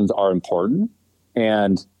expectations are important.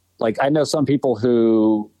 And like, I know some people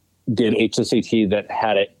who did HSCT that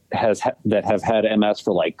have had MS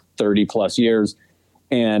for like 30 plus years,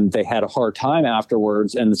 and they had a hard time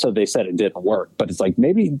afterwards. And so they said it didn't work, but it's like,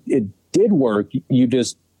 maybe it did work. You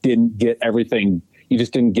just didn't get everything. You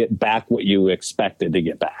just didn't get back what you expected to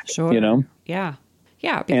get back. Sure. You know? Yeah.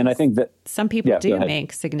 Yeah. And I think that some people do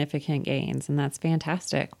make significant gains, and that's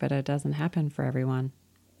fantastic, but it doesn't happen for everyone.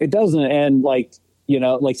 It doesn't. And like, you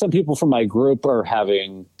know, like some people from my group are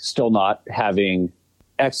still not having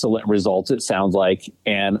excellent results, it sounds like.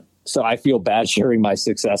 And so I feel bad sharing my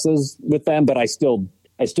successes with them, but I still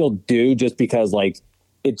do, just because like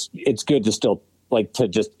it's good to still like to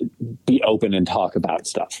just be open and talk about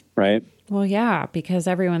stuff. Right. Well, yeah, because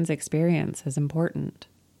everyone's experience is important.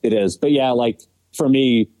 It is. But yeah, like for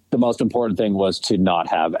me, the most important thing was to not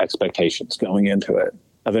have expectations going into it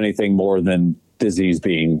of anything more than disease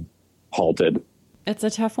being halted. It's a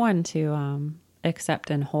tough one to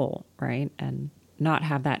accept and whole, right? And not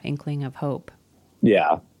have that inkling of hope.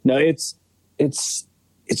 Yeah. No, it's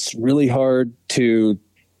really hard to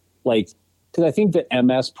like, because I think that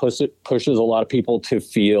MS pushes a lot of people to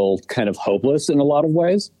feel kind of hopeless in a lot of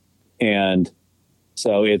ways. And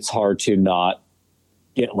so it's hard to not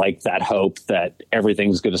get like that hope that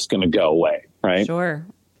everything's just going to go away. Right. Sure.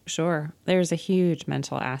 There's a huge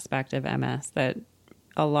mental aspect of MS that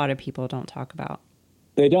a lot of people don't talk about.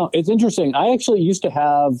 They don't. It's interesting. I actually used to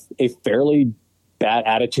have a fairly bad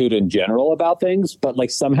attitude in general about things, but like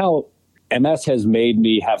somehow MS has made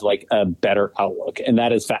me have like a better outlook, and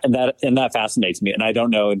that fascinates me. And I don't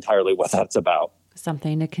know entirely what that's about.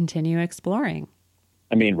 Something to continue exploring.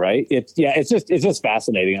 I mean, right? It's just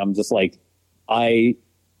fascinating. I'm just like, I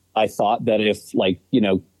thought that if like, you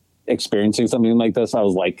know, experiencing something like this, I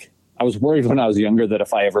was worried when I was younger that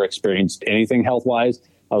if I ever experienced anything health wise,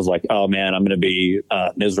 I was like, oh man, I'm going to be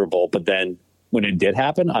miserable. But then when it did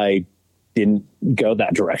happen, I didn't go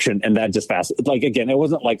that direction. And that just like, again, it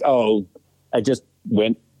wasn't like, oh, I just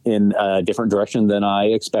went in a different direction than I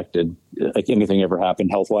expected. Like anything ever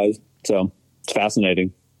happened health wise. So it's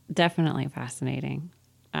fascinating. Definitely fascinating.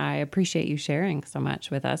 I appreciate you sharing so much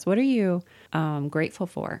with us. What are you grateful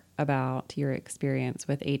for about your experience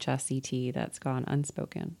with HSCT that's gone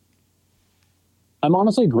unspoken? I'm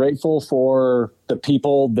honestly grateful for the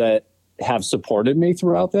people that have supported me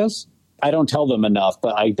throughout this. I don't tell them enough,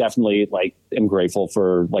 but I definitely like am grateful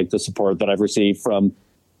for like the support that I've received from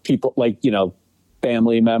people like, you know,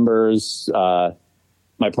 family members,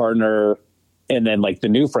 my partner, and then like the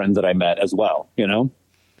new friends that I met as well, you know,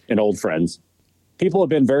 and old friends. People have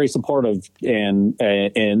been very supportive and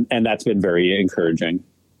that's been very encouraging.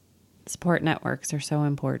 Support networks are so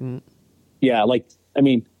important. Yeah. Like, I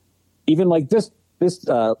mean, even like this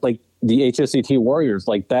like the HSCT Warriors,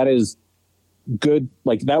 like that is good.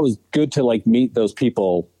 Like that was good to like meet those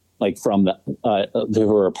people like from the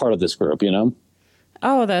who are a part of this group, you know?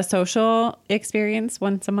 Oh, the social experience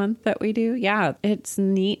once a month that we do. Yeah. It's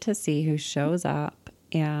neat to see who shows up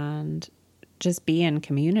and just be in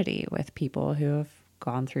community with people who have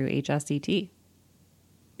gone through HSCT.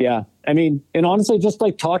 Yeah. I mean, and honestly, just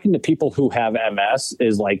like talking to people who have MS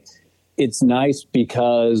is like, it's nice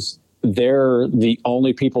because they're the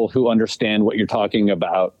only people who understand what you're talking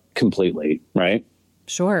about completely, right?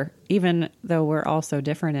 Sure. Even though we're all so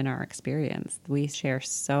different in our experience, we share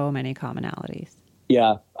so many commonalities.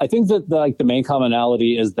 Yeah. I think that the main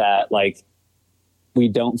commonality is that like we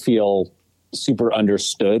don't feel super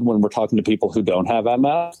understood when we're talking to people who don't have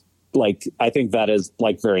MS. Like, I think that is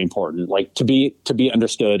like very important. Like to be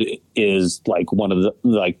understood is like one of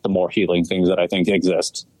the more healing things that I think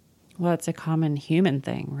exists. Well, it's a common human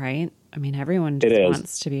thing, right? I mean, everyone just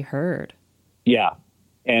wants to be heard. Yeah.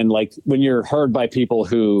 And like when you're heard by people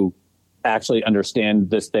who actually understand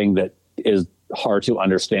this thing that is hard to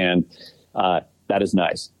understand, that is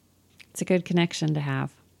nice. It's a good connection to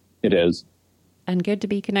have. It is. And good to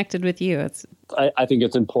be connected with you. I think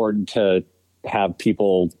it's important to have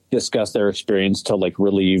people discuss their experience to like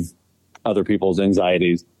relieve other people's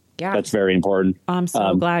anxieties. Yeah. That's very important. I'm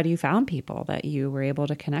so glad you found people that you were able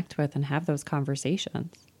to connect with and have those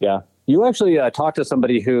conversations. Yeah. You actually talked to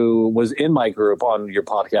somebody who was in my group on your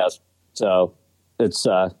podcast. So it's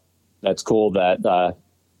that's cool that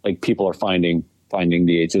like people are finding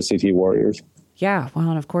the HSCT Warriors. Yeah. Well,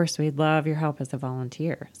 and of course, we'd love your help as a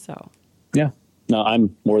volunteer. So yeah. No,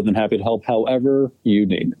 I'm more than happy to help however you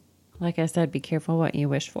need. Like I said, be careful what you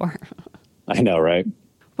wish for. I know, right?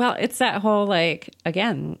 Well, it's that whole, like,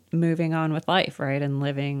 again, moving on with life, right? And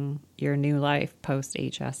living your new life post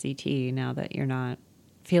HSCT now that you're not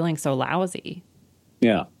feeling so lousy.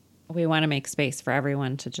 Yeah. We want to make space for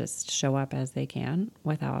everyone to just show up as they can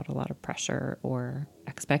without a lot of pressure or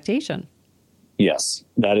expectation. Yes,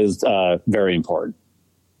 that is very important.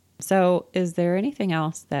 So is there anything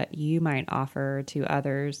else that you might offer to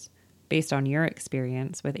others based on your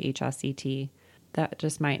experience with HSCT that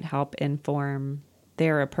just might help inform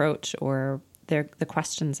their approach or the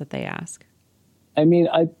questions that they ask? I mean,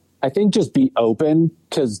 I think just be open,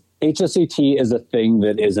 because HSCT is a thing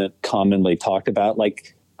that isn't commonly talked about.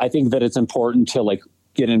 Like, I think that it's important to like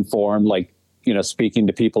get informed, like, you know, speaking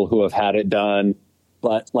to people who have had it done,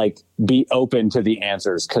 but like be open to the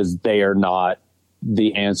answers, because they are not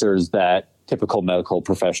the answers that typical medical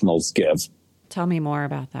professionals give. Tell me more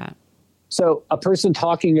about that. So a person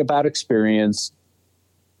talking about experience,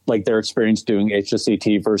 like their experience doing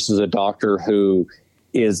HSCT, versus a doctor who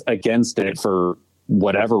is against it for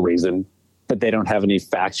whatever reason, but they don't have any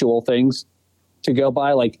factual things to go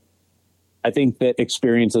by. Like, I think that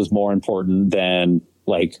experience is more important than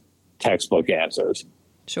like textbook answers.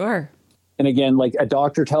 Sure. And again, like a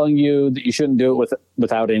doctor telling you that you shouldn't do it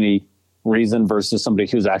without any reason versus somebody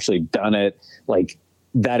who's actually done it, like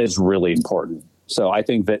that is really important. So I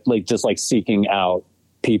think that like just like seeking out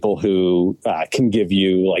people who can give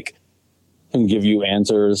you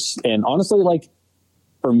answers. And honestly, like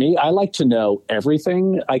for me, I like to know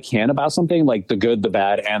everything I can about something, like the good, the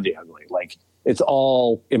bad, and the ugly. Like it's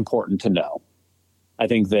all important to know. I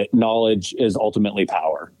think that knowledge is ultimately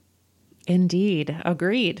power. Indeed.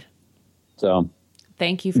 Agreed. So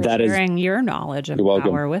thank you for sharing your knowledge and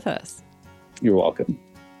power with us. You're welcome.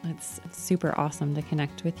 It's super awesome to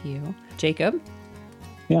connect with you. Jacob?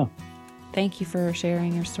 Yeah. Thank you for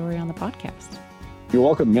sharing your story on the podcast. You're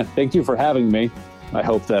welcome. Yeah, thank you for having me. I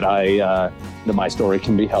hope that that my story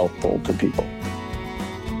can be helpful to people.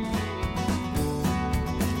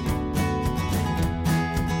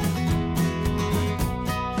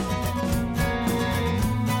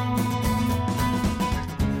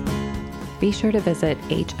 Be sure to visit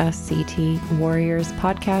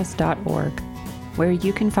hsctwarriorspodcast.org, where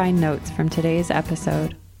you can find notes from today's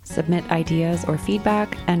episode, submit ideas or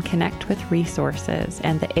feedback, and connect with resources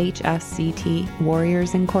and the HSCT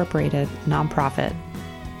Warriors Incorporated nonprofit.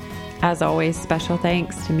 As always, special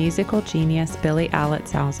thanks to musical genius Billy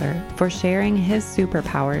Alitzhauser for sharing his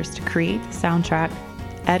superpowers to create the soundtrack,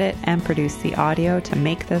 edit, and produce the audio to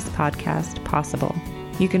make this podcast possible.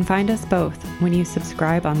 You can find us both when you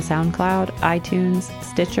subscribe on SoundCloud, iTunes,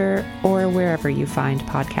 Stitcher, or wherever you find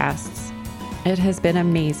podcasts. It has been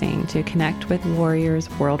amazing to connect with warriors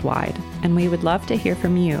worldwide, and we would love to hear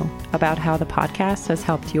from you about how the podcast has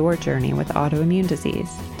helped your journey with autoimmune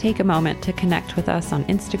disease. Take a moment to connect with us on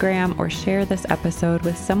Instagram or share this episode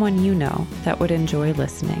with someone you know that would enjoy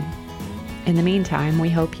listening. In the meantime,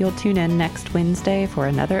 we hope you'll tune in next Wednesday for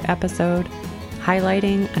another episode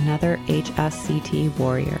highlighting another HSCT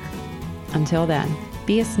warrior. Until then,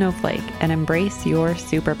 be a snowflake and embrace your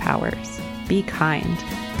superpowers. Be kind.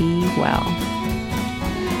 Be well.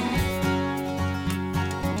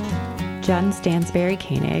 Jen Stansberry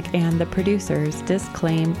Koenig and the producers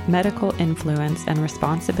disclaim medical influence and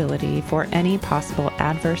responsibility for any possible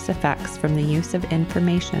adverse effects from the use of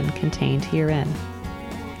information contained herein.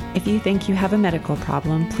 If you think you have a medical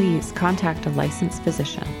problem, please contact a licensed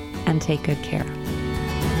physician and take good care.